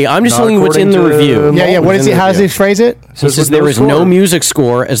may. I'm just Not telling you what's in the according to review. Yeah. What is he? How does he phrase it? He says there is no music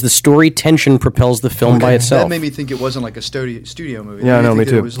score as the story tension propels the film by itself. That made me think it wasn't like a studio movie. Yeah, I know, me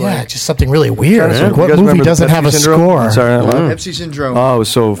too. It was like Just something really weird. Yeah. Like, You what guys movie remember the doesn't have a Pepsi Syndrome? score? Sorry, Pepsi Syndrome. Oh, it was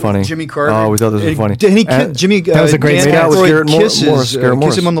so funny. Jimmy Carter. Oh, we thought this was funny. Jimmy. That was a great Dan sketch. That was Aykroyd Garrett kisses, Morris.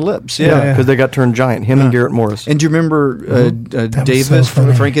 kiss him on the lips. Yeah, because they got turned giant. Him and Garrett Morris. And do you remember Davis so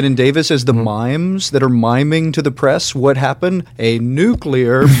from funny. Franken and Davis as the mimes that are miming to the press? What happened? A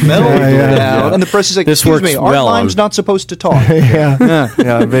nuclear meltdown. And the press is like, This excuse works me, our well mimes on- not supposed to talk. Yeah.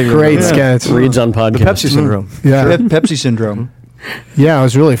 Yeah, vaguely Great remember that. sketch. Reads on podcast. Pepsi Syndrome. Yeah. Pepsi Syndrome. Yeah,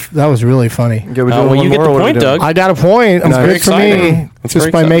 that was really funny. Okay, we well, doing one you get more, the or what are we point, doing? Doug. I got a point. It's very good for exciting. me. That's Just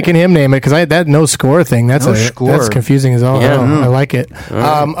very by exciting. making him name it, because that no score thing. That's No score. That's confusing as all Yeah. hell. I like it.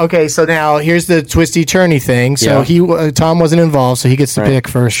 Okay, so now here's the twisty turny thing. So Tom wasn't involved, so he gets to pick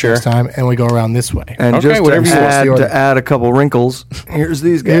first this time, and we go around this way. And Okay, just whatever you want. to add a couple wrinkles, here's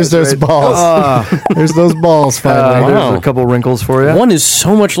these guys. Here's those right? balls. There's those balls. Finally. Wow. There's a couple wrinkles for you. One is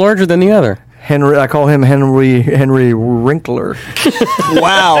so much larger than the other. Henry, I call him Henry Wrinkler.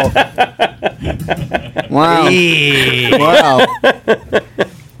 Wow. Wow.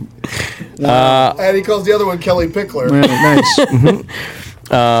 Wow. And he calls the other one Kelly Pickler. Nice.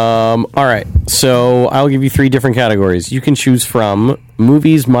 All right. So I'll give you 3 different categories. You can choose from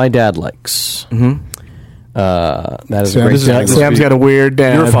movies my dad likes. Mm-hmm. That is a great category. Sam's got a weird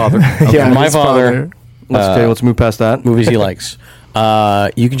dad. Your father. Yeah, my his father. Let's move past that. Movies he likes.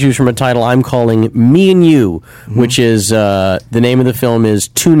 You can choose from a title I'm calling Me and You, which is the name of the film is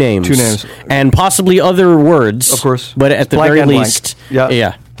Two Names. Two Names. And possibly other words. Of course. But at the Blank very and blank. least.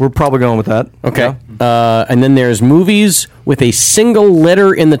 Yeah. We're probably going with that. Okay. Yeah. And then there's movies with a single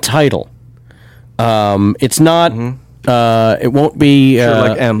letter in the title. It's not, it won't be... Sure,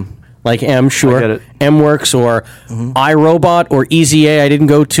 like M. Like M, sure. I get it. M Works or iRobot or Easy A. I didn't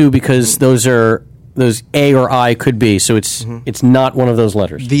go to because those A or I could be, so it's not one of those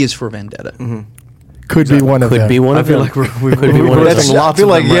letters. V is for Vendetta. Could be one of them. Could be one I of feel them. like we Could be one of that's them. lots I feel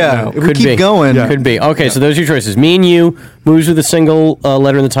of like, them right now. if we Could keep be. going. Could be. Okay, so those are your choices. Me and You, movies with a single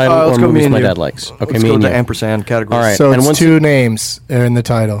letter in the title, or Let's go Me movies and my You. dad likes. Okay, Let's Me go and with You. the ampersand category. All right. So And it's once- 2 names in the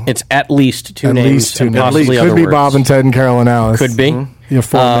title. It's at least 2 At names. least 2 and names. possibly Could other be words. Bob and Ted and Carol and Alice. Could be. Your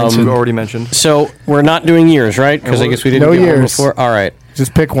We've already mentioned. So we're not doing years, right? Because I guess we didn't No do one years. before. All right.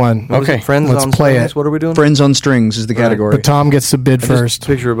 Just pick one. What was Okay. it? Friends Let's on play Strings? it. What are we doing? Friends on Strings is the category. But Tom gets to bid I first. just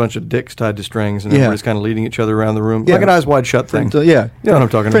picture a bunch of dicks tied to strings and Yeah. everybody's kind of leading each other around the room. Yeah. Like an Eyes Wide Shut thing. So, yeah. You know what I'm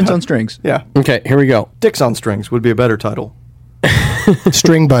talking Friends about. on Strings. Yeah. Okay, here we go. Dicks on Strings would be a better title.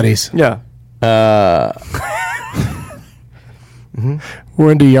 String buddies. Yeah.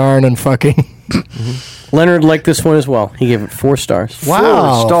 We're into yarn and fucking. Leonard liked this one as well. He gave it 4 stars.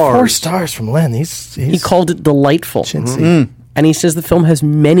 Wow. 4 stars. 4 stars from Len. He's He called it delightful. chintzy. And he says the film has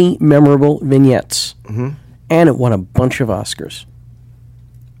many memorable vignettes. And it won a bunch of Oscars.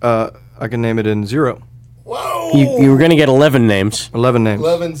 I can name it in 0. You were going to get 11 names, 11 names.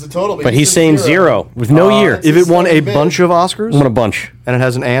 11's the total. but he's saying 0 with no year. If it won a bunch of Oscars Won a bunch. and it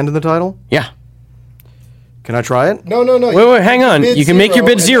has an and in the title, Yeah. can I try it? No. Wait, hang on. You can make your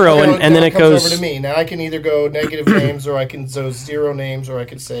bid 0, and then it goes... over to me. Now I can either go negative names, or I can go 0 names, or I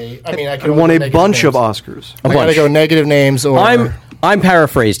could say. I mean, I It can won a bunch of Oscars. A I gotta bunch. go negative names, or I'm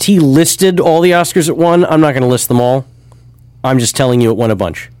paraphrased. He listed all the Oscars it won. I'm not going to list them all. I'm just telling you it won a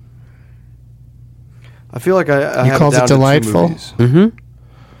bunch. I feel like I You have calls it it down to 2 delightful? movies.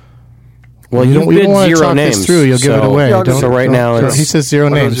 Well, you you don't bid want to 0 talk names. this through. You'll give it away. Yeah, I'll go So right now So it's... he says 0 I'll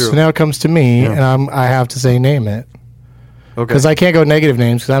go names. 0. So now it comes to me, and I have to say name it Okay. because I can't go negative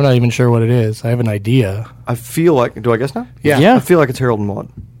names because I'm not even sure what it is. I have an idea. I feel like... Do I guess now? Yeah. I feel like it's Harold and Maude.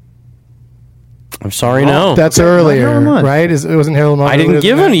 I'm sorry, no. That's Okay. earlier, Never mind. right? It wasn't Harold Maude. I didn't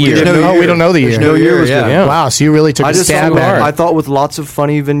give it a year. There's no Oh, year. we don't know the There's year. no year, Yeah. Yeah. Wow, so you really took I a just stab thought, at it. I thought with lots of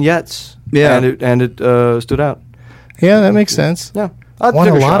funny vignettes. Yeah. And it stood out. Yeah, that makes sense. Yeah. Won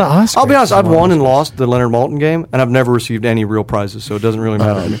a lot of Oscars. I'll be honest, I've won and lost the Leonard Maltin game, and I've never received any real prizes, so it doesn't really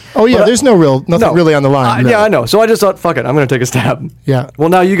matter to me. Oh yeah, there's nothing really on the line. Yeah, I know. So I just thought, fuck it, I'm going to take a stab. Yeah. Well,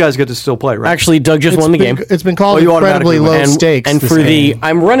 now you guys get to still play, right? Actually, Doug just won the game. It's been called you incredibly automatically low win. stakes. And for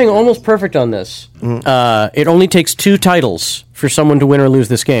I'm running almost perfect on this. It only takes 2 titles for someone to win or lose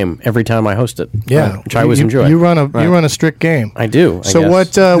this game every time I host it. which I always enjoy. You run a strict game. I do. So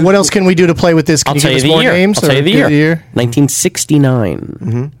what else can we do to play with this? Can I'll tell you give the us more year. names? I'll tell you the Give year.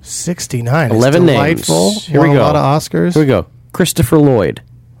 1969. 69. 11 it's names. delightful. Here we Won go. A lot of Oscars. Here we go. Christopher Lloyd.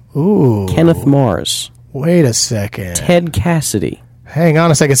 Ooh. Kenneth Mars. Wait a second. Ted Cassidy. Hang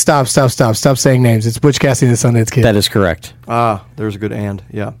on a second. Stop saying names. It's Butch Cassidy and the Sundance Kid. That is correct. There's a good and.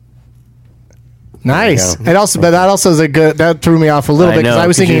 Yeah. Nice. But that also is a good. That threw me off a little bit because I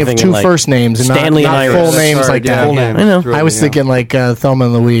was thinking of 2 first names and Stanley not and full Iris. names like that. Full names. I know. Really, I was thinking like Thelma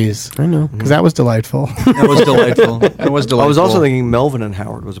and Louise. I know. Because that was delightful. That was delightful. I was also thinking Melvin and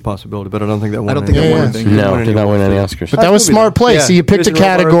Howard was a possibility, but I don't think that won. I don't think that won anything. No, did not win any Oscars. But that was smart play. Yeah. So you picked a Jason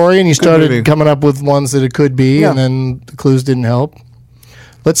Robards. category and you Good movie. started coming up with ones that it could be, and then the clues didn't help.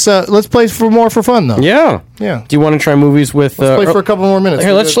 Let's play for fun though. Yeah. Yeah. Do you want to try movies with? Let's play for a couple more minutes.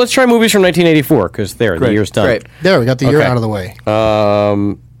 Here, let's try movies from 1984 because the year's done. Great. There, we got the year Okay. out of the way.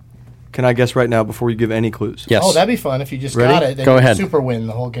 Can I guess right now before you give any clues? Yes. Oh, that'd be fun if you just Ready? got it. Then Go you ahead. Super win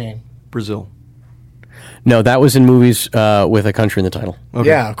the whole game. Brazil. No, that was in movies with a country in the title. Okay.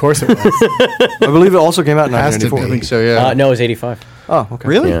 Yeah, of course it was. I believe it also came out in Has to 1984. be. I think so, yeah. No, it was 85. Oh, okay.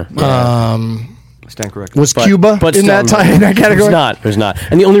 Really? Yeah. I stand corrected. Was Cuba in still, that category? It was not.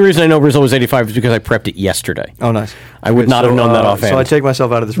 And the only reason I know Brazil was 85 is because I prepped it yesterday. Oh, nice. I would not have known that offhand. So I take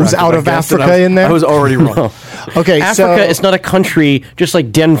myself out of this. Was racket. out I of guessed that Africa in there? I was already wrong. Okay, Africa is not a country, just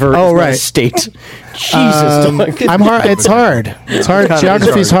like Denver is not a state. Jesus, dog. I'm hard. It's hard. It's hard.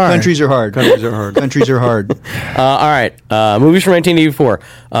 Geography's hard. Countries are hard. Countries are hard. Countries are hard. All right, movies from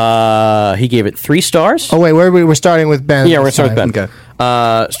 1984. He gave it 3 stars. Oh wait, we're starting with Ben. Yeah, we're going to start with Ben.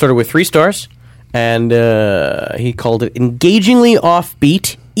 Okay. Started with 3 stars, and he called it engagingly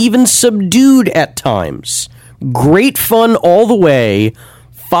offbeat, even subdued at times. Great fun all the way,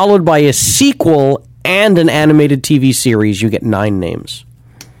 followed by a sequel and an animated TV series. You get 9 names.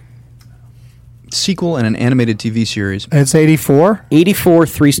 Sequel and an animated TV series. It's 84. 84,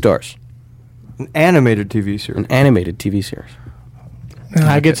 3 stars. An animated TV series. An animated TV series.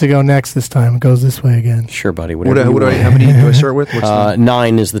 I get to go next this time. It goes this way again. Sure, buddy. How Whatever you want. many do I start with? What's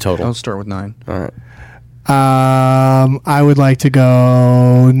 9 is the total. I'll start with 9. All right. I would like to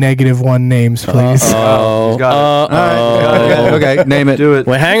go -1 names, please. Oh, got it. Okay, name it. Do it.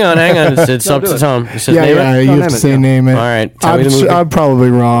 Wait, hang on. It's up to Tom. He says Yeah, name yeah, it. you have name to it, say yeah. name it. All right. Tell me the movie. I'm probably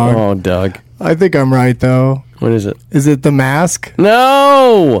wrong. Oh, Doug. I think I'm right though. What is it? Is it The Mask?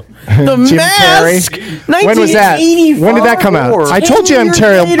 No! The Jim Mask! Carrey. When was that? 1984. When did that come out? I told you I'm 10 years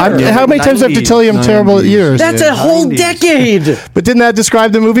terrible. later. How many times do I have to tell you I'm terrible at years? That's a whole 90s. decade! But didn't that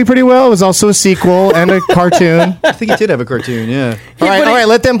describe the movie pretty well? It was also a sequel and a cartoon. I think he did have a cartoon, yeah. All right,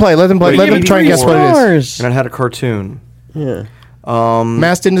 let them play. Let them play. Let them try and guess what it is. And it had a cartoon. Yeah.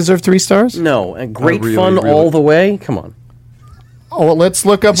 Mask didn't deserve 3 stars? No, a great really, fun really. all the way. Come on. Oh, well, let's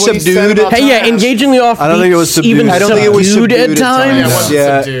look up what he said Subdued. about Hey, yeah, The Mask. engagingly off. I don't think it was subdued. Even I I don't think it was subdued subdued at times. Yeah, it wasn't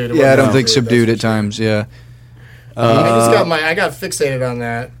Yeah, subdued. It yeah, I wasn't don't think subdued. subdued at times, yeah. I got fixated on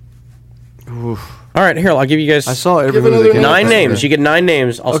that. All right, here, I'll give you guys I saw every Give movie another that came out 9 back names. then. You get 9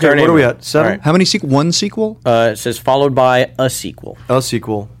 names. I'll Okay, start what are naming we them. at? 7? All right. How many one sequel? It says followed by a sequel. A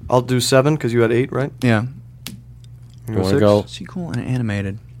sequel. I'll do 7 because you had 8, right? Yeah. You want to go? Sequel and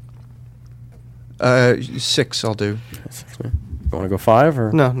animated. 6 I'll do. You want to go 5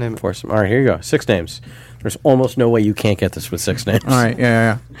 or No, name it. force them? All right, here you go. 6 names. There's almost no way you can't get this with 6 names. All right,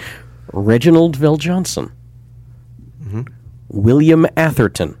 yeah. Reginald Vell Johnson. William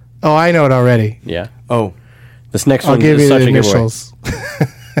Atherton. Oh, I know it already. Yeah. Oh. This next I'll one give is you the such a giveaway. initials.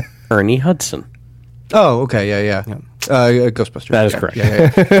 Ernie Hudson. Oh, okay, yeah. Ghostbusters. That is Yeah, correct. Yeah,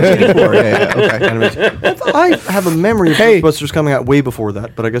 84, okay. I have a memory of Hey. Ghostbusters coming out way before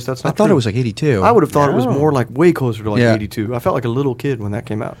that, but I guess that's not I thought true. it was like 82. I would have thought it was No. more like way closer to like Yeah. 82. I felt like a little kid when that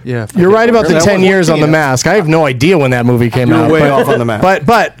came out. Yeah. You're right about the That 10 was years on The 14. Mask. I have no idea when that movie came You were out. way off on The Mask.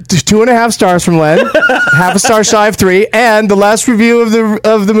 But 2.5 stars from Len, half a star shy of 3, and the last review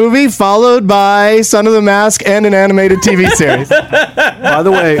of the movie followed by Son of the Mask and an animated TV series. By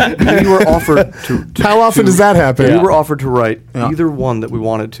the way, we were offered to How often does that happen? We were offered to write either one that we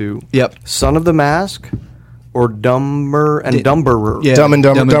wanted to. Yep. Son of the Mask or Dumber and Dumberer. Yeah. Dumb and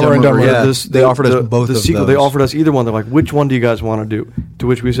Dumber, Dumber and Dumber. Yeah. This- They offered us both the of sequel. those. They offered us either one. They're like, which one do you guys want to do? To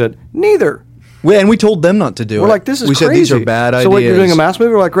which we said, neither. We told them not to do it. We're like, this is we crazy. said these are bad ideas. So what, you're doing a mass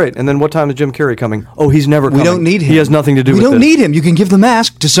movie? We're like, great. And then what time is Jim Carrey coming? Oh, he's never coming. We don't need him. He has nothing to do with We this. don't need him. You can give the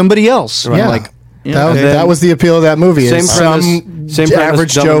mask to somebody else. Yeah. Like, That was the appeal of that movie. Same is premise, some same premise,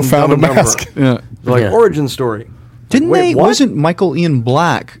 average Dumb Joe and found a Dumber. mask. Like, Yeah. origin story. Didn't Wait, they? what? Wasn't Michael Ian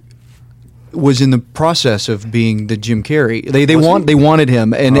Black was in the process of being the Jim Carrey? They wanted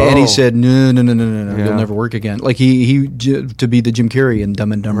him, and he said no, Yeah. you'll never work again. Like he to be the Jim Carrey in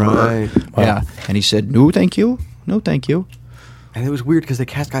Dumb and Dumber. Right. Yeah, and he said no, thank you, no, thank you. And it was weird because they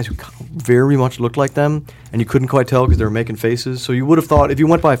cast guys who very much looked like them, and you couldn't quite tell because they were making faces. So you would have thought, if you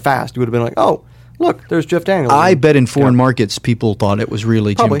went by fast, you would have been like, oh, look, there's Jeff Daniels. I bet in foreign markets people thought it was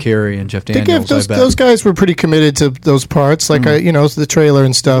really Probably. Jim Carrey and Jeff I think Daniels. if those guys were pretty committed to those parts. Like, the trailer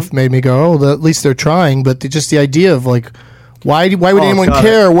and stuff made me go, oh, at least they're trying. But just the idea of, like, why would anyone God.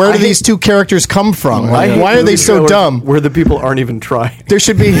 care? Where I do hate- these two characters come from? I Like, hate why are they movie so trailers dumb? Where the people aren't even trying. There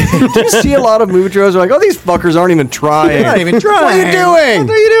should be... You see a lot of movie trailers are like, oh, these fuckers aren't even trying. They're not even What are you trying. doing?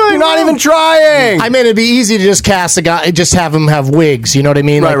 What are you doing? You're not even trying. I mean, it'd be easy to just cast a guy, just have him have wigs. You know what I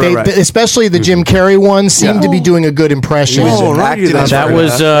mean? Right, like right. especially the Jim Carrey one seemed to be doing a good impression. Oh, right. acted as That Sorry,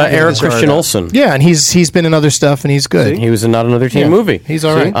 was Eric Sorry, Christian that. Olsen. Yeah, and he's been in other stuff, and he's good. He was in Not Another Teen Movie. He's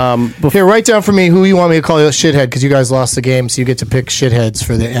all right. Bef- Here, write down for me who you want me to call you a shithead, because you guys lost the game, so you get to pick shitheads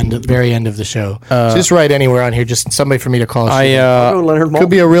for the very end of the show. So just write anywhere on here, just somebody for me to call a shithead. Oh, Leonard Could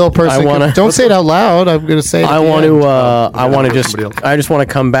be a real person. I wanna- Don't say it out loud. I'm going to say it. I at the want end. to. I just want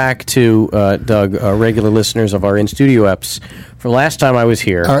to come back to Doug, regular listeners of our in studio eps. For last time I was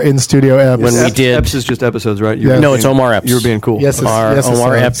here, Our in studio app. when we did. Eps is just episodes, right? Yes. No, it's Omar Epps. You were being cool. Yes, Our yes,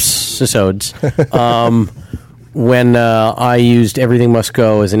 Omar it's Epps episodes. When I used Everything Must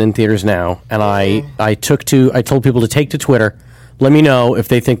Go as an in theaters now, and I told people to take to Twitter. Let me know if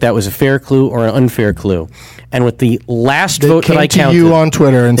they think that was a fair clue or an unfair clue. And with the last They vote came that I to counted, you on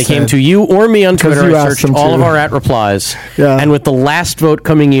Twitter and they came said- to you or me on 'Cause Twitter. you I asked searched them all to. of our at replies. Yeah. And with the last vote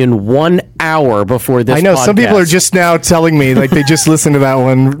coming in 1 hour before this, I know some people are podcast- just now telling me like they just listened to that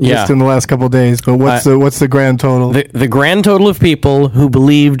one Yeah. just in the last couple of days. But what's the grand total? The grand total of people who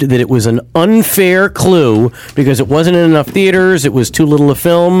believed that it was an unfair clue because it wasn't in enough theaters, it was too little a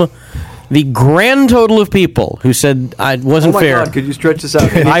film. The grand total of people who said it wasn't Oh my fair. God, could you stretch this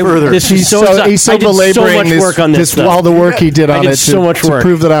out any further? This is He's so, so I did so belaboring much this, work on this stuff. all the work he did I on did it so much to work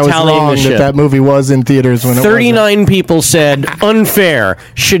prove that I was tallying wrong, this that shit. that movie was in theaters when it 39 people said unfair,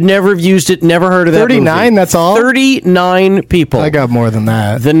 should never have used it, never heard of that 39, movie. that's all? 39 people. I got more than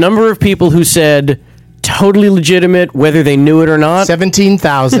that. The number of people who said totally legitimate, whether they knew it or not,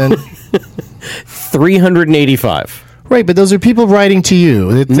 17,000. 385. Right, but those are people writing to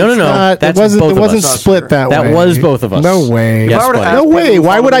you. No. That's it wasn't, both it of wasn't us. split that way. That was both of us. No way. Yes, were to buddy. ask No way. people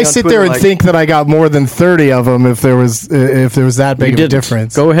Why would following I on sit Twitter, there and like- think that I got more than 30 of them if there was that big You of a didn't.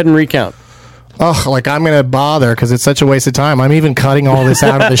 difference? Go ahead and recount. Oh, like I'm going to bother because it's such a waste of time. I'm even cutting all this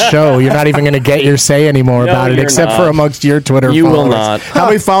out of the show. You're not even going to get your say anymore No, about it, you're except not. for amongst your Twitter You will followers. not. How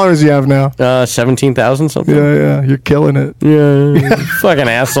many followers do you have now? 17,000 something? Yeah, you're killing it. Yeah. Fucking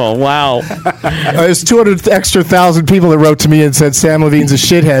asshole. Wow. There's 200 extra thousand people that wrote to me and said Sam Levine's a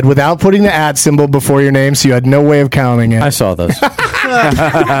shithead without putting the @ symbol before your name, so you had no way of counting it. I saw those.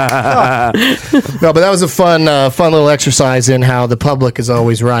 No, but that was a fun little exercise in how the public is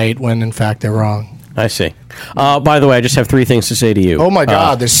always right when in fact they're wrong. I see. By the way, I just have 3 things to say to you. Oh my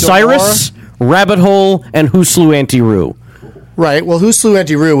God, there's still Cyrus, Rabbit Hole, and Who Slew Auntie Roo. Right. Well, Who Slew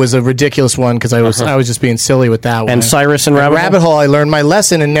Auntie Roo was a ridiculous one because I was just being silly with that one. And Cyrus and Rabbit Hole, I learned my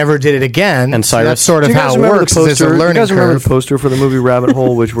lesson and never did it again. And So Cyrus. that's sort Do of you how guys it remember works. the There's a poster? learning You guys remember curve. the poster for the movie Rabbit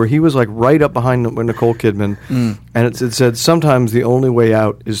Hole, where he was like right up behind Nicole Kidman, and it said sometimes the only way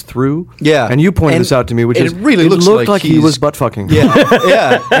out is through. Yeah. and you pointed And this out to me, which it is really looks looked like he he's- was butt fucking. Yeah,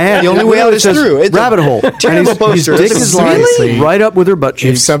 yeah. And the only way out is says through. It's a Rabbit Hole. terrible and poster. He's It's his seriously- line right up with her butt If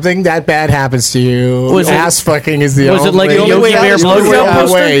cheeks. something that bad happens to you, Was it- ass fucking is the was only it like way. a Yogi Bear blowjob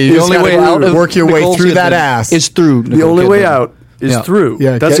poster? You The just only gotta way out of work your way Nicole through that Kidman ass. is through. The only way out is Yeah. through.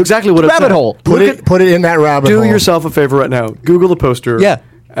 Yeah, That's get- exactly what it rabbit said. hole. Put it in that rabbit Do hole. yourself a favor right now. Google the poster. Yeah.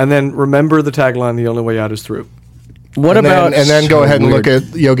 And then remember the tagline, the only way out is through. What and about... then, and then go So ahead and look weird.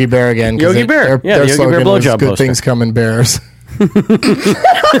 at Yogi Bear again. 'cause Yogi Bear. Their, Yeah, their the Yogi Bear slogan was blowjob good poster. things come in bears.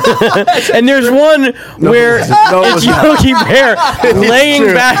 And there's one where it's Yogi Bear laying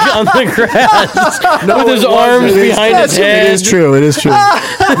true. back on the grass with his it arms wasn't. behind his head. It is true. It is true.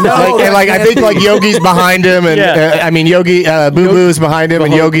 I think like Yogi's behind him, and Yeah. Yogi Boo Boo's behind him,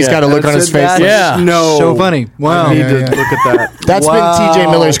 and Yogi's got a look on his face. That's- Yeah. No. So funny. Wow. I need to Yeah. look at that. That's Wow. been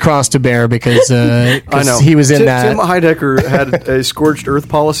T.J. Miller's cross to bear because I know. he was in Tim, that. Tim Heidecker had a scorched earth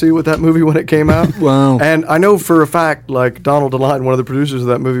policy with that movie when it came out. Wow. And I know for a fact, like Donald DeLine, one of the producers of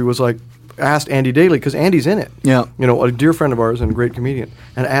that movie, was like, asked Andy Daly, because Andy's in it. Yeah. You know, a dear friend of ours and a great comedian,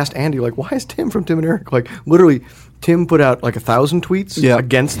 and asked Andy, like, why is Tim from Tim and Eric? Like, literally, Tim put out like 1,000 tweets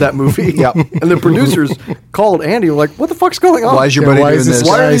against that movie. Yeah. And the producers called Andy, and were like, what the fuck's going on? Why is your buddy doing this?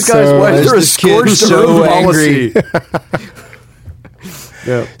 Why are these guys, why is there a scorched so earth angry? policy?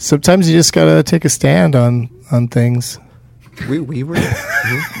 Yeah. Sometimes you just gotta take a stand on things. We were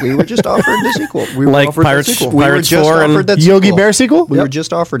just offered the sequel. We were Like offered Pirates- the sequel. Pirates we were just 4 and offered that Yogi sequel. Bear sequel? We were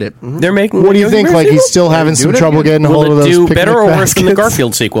just offered it. They're making. What do you Yogi think? Bear Like he's sequel? still having some trouble getting a hold of Will those it do picnic better or worse than the baskets?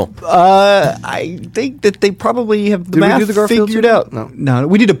 Garfield sequel? I think that they probably have the Did we math do the Garfield figured sequel? out. No,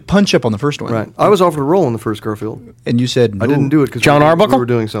 we did a punch up on the first one. Right. I was offered a role in the first Garfield. And you said I didn't do it because John we Arbuckle? were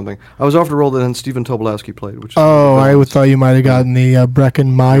doing something. I was offered a role that then Stephen Tobolowsky played. Which is Oh, one of the I villains. thought you might have gotten the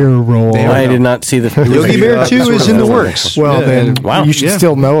Breckin-Meyer role. There we I go. did not see the. Yogi Bear 2 sort is of in the villain. works. Well, Yeah, then and- Wow. you should Yeah.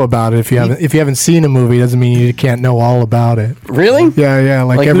 still know about it. If you haven't seen a movie, doesn't mean you can't know all about it. Really? Yeah,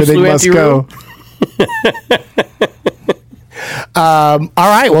 like Like Who everything Flew must After go. All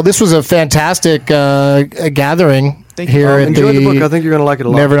right. Well, this was a fantastic gathering here at Enjoy the book. I think you're going to like it a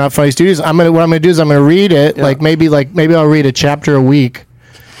lot. Never Not Funny Studios. What I'm gonna do is I'm gonna read it. Yeah. Like maybe I'll read a chapter a week.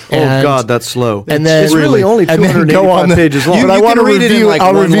 Oh God, that's slow. And then it's really only and then 285 pages long. You- But I you want can to read it in, review. like,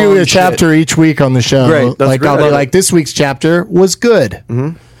 I'll one review long a chapter each week on the show. Great, that's like great. I'll I be love like, it. this week's chapter was good.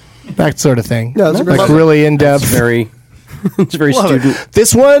 That sort of thing. Yeah, that's a great like book. really in It's depth. very. It's very student.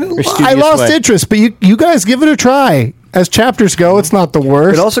 This one, Very I studious lost way. interest, but you guys give it a try. As chapters go, it's not the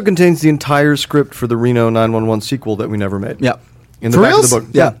worst. It also contains the entire script for the Reno 911 sequel that we never made. Yeah. In the For back reals? of the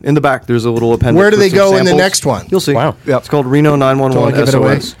book. Yeah. In the back, there's a little appendix. Where do with they some go in the samples. next one? You'll see. Wow. Yeah. It's called Reno 911 give it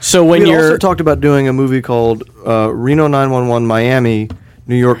away? SOS. So when we had you're also talked about doing a movie called Reno 911 Miami,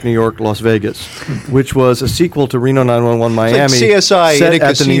 New York, Las Vegas, which was a sequel to Reno 911 like Miami, CSI set in a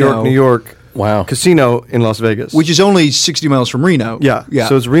at the casino. New York wow. casino in Las Vegas. Which is only 60 miles from Reno. yeah.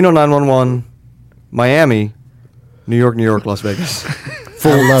 So it's Reno 911 Miami, New York, Las Vegas.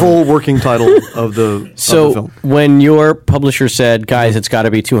 Full working title of the So film. when your publisher said, "Guys, it's got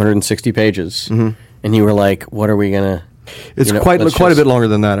to be 260 pages," and you were like, "What are we gonna?" It's you know, quite let's a just- bit longer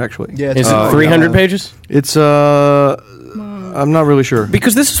than that, actually. Yeah, Is it 300 pages? It's I'm not really sure.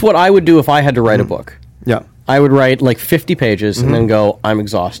 Because this is what I would do if I had to write a book. Yeah. I would write like 50 pages and then go, "I'm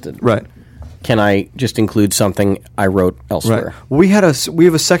exhausted." Right. Can I just include something I wrote Right. elsewhere? Well, we have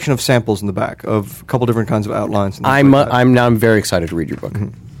a section of samples in the back of a couple different kinds of outlines. And things I'm like that. I'm very excited to read your book,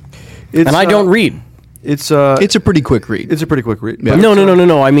 It's, and I don't read. It's It's a pretty quick read. it's a pretty quick read. Yeah.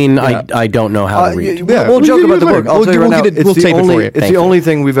 No. I mean, Yeah. I don't know how to read. Yeah, We'll joke we'll about the get it book. later. I'll tell you right We'll now. get it- It's we'll the tape it only, for you. It's Thank the you. only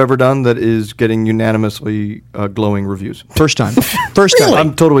thing we've ever done that is getting unanimously glowing reviews. First time. First time.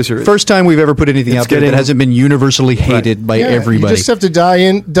 I'm totally serious. First time we've ever put anything It's out there getting- that hasn't been universally hated by Yeah, everybody. You just have to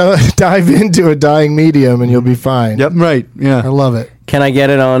dive into a dying medium, and you'll be fine. Yep. Right. Yeah. I love it. Can I get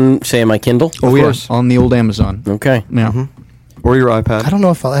it on, say, my Kindle? Oh, yeah. course. On the old Amazon. Okay. Yeah. Or your iPad. I don't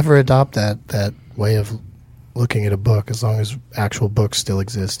know if I'll ever adopt that way of looking at a book, as long as actual books still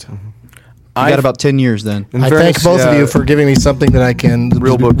exist. You got about 10 years then. In I fairness, thank both of yeah. you for giving me something that I can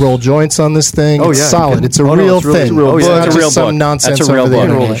Real books. roll joints on this thing. Oh, It's yeah, you solid. can. It's a Oh, no, real it's really- thing. it's a real- It's yeah, not it's a just real some book. nonsense That's a real over the book. You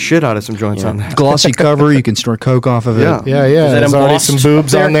can roll the internet. shit out of some joints on that. Glossy cover. You can snort coke off of it. Yeah. Yeah. Is that There's already embossed some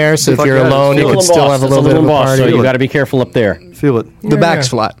boobs there? on there, so if Fuck you're yeah, alone, you it's can still have a little bit of a embossed, party. so you got to be careful up there. Feel it. The back's Yeah.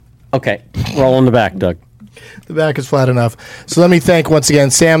 flat. Okay, roll on the back, Doug. The back is flat enough. So let me thank once again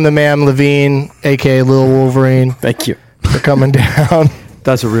Samm the Man Levine, a.k.a. Little Wolverine, Thank you. for coming down.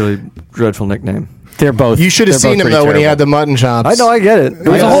 That's a really dreadful nickname. They're both. You should have they're seen both him, pretty though, when he terrible. had the mutton chops. I know, I get it.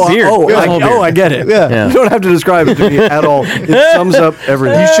 was a whole beard. It was a whole beard. I get it. Yeah. You don't have to describe it to me at all. It sums up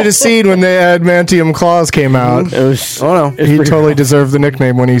everything. You should have seen when the adamantium claws came out. It was. Oh, no. it's He pretty- totally deserved the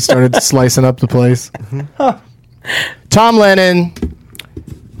nickname when he started slicing up the place. Tom Lennon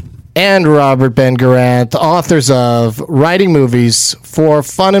and Robert Ben Garant, the authors of Writing Movies for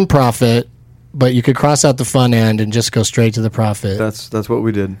Fun and Profit, but you could cross out the fun end and just go straight to the profit. That's what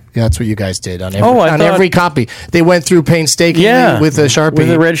we did. Yeah, that's what you guys did on every, Oh, I on thought- every copy. They went through painstakingly Yeah, with a Sharpie.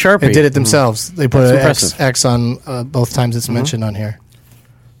 with a red Sharpie. And did it themselves. They put That's an impressive. X on both times it's mentioned on here.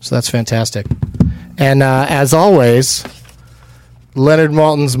 So that's fantastic. And as always, Leonard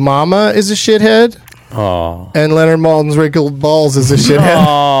Maltin's mama is a shithead, Oh. and Leonard Maltin's wrinkled balls is a shithead.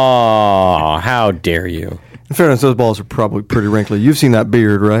 Oh, how dare you! In fairness, those balls are probably pretty wrinkly. You've seen that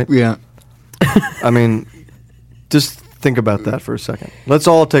beard, right? Yeah. I mean, just think about that for a second. Let's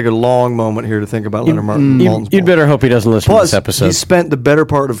all take a long moment here to think about Leonard Maltin's You'd better hope he doesn't listen to Plus, this episode. he spent the better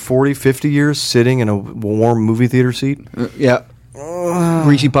part of 40, 50 years sitting in a warm movie theater seat. Yeah.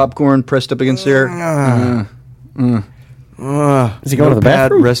 Greasy popcorn pressed up against there. Is he going to the pad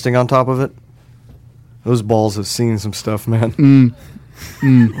bathroom? resting on top of it? Those balls have seen some stuff, man.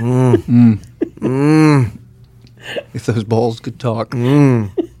 If those balls could talk.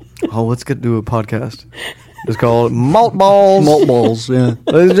 Oh, let's get to a podcast. It's called Malt Balls. Malt balls, yeah.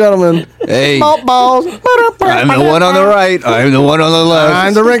 Ladies and gentlemen, Hey, Malt Balls. I'm the one on the right. I'm the one on the left.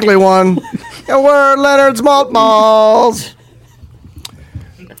 I'm the wrinkly one. And we're Leonard's Malt Balls.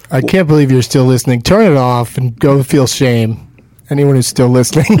 I can't believe you're still listening. Turn it off and go feel shame. Anyone who's still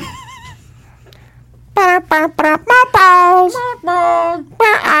listening. I'm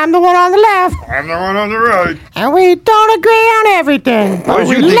the one on the left. I'm the one on the right. And we don't agree on everything, but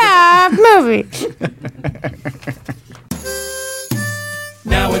we love movies.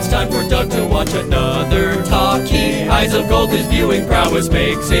 Now it's time for Doug to watch another talkie. Eyes of gold, his viewing prowess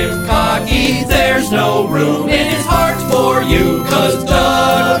makes him cocky. There's no room in his heart for you, 'cause Doug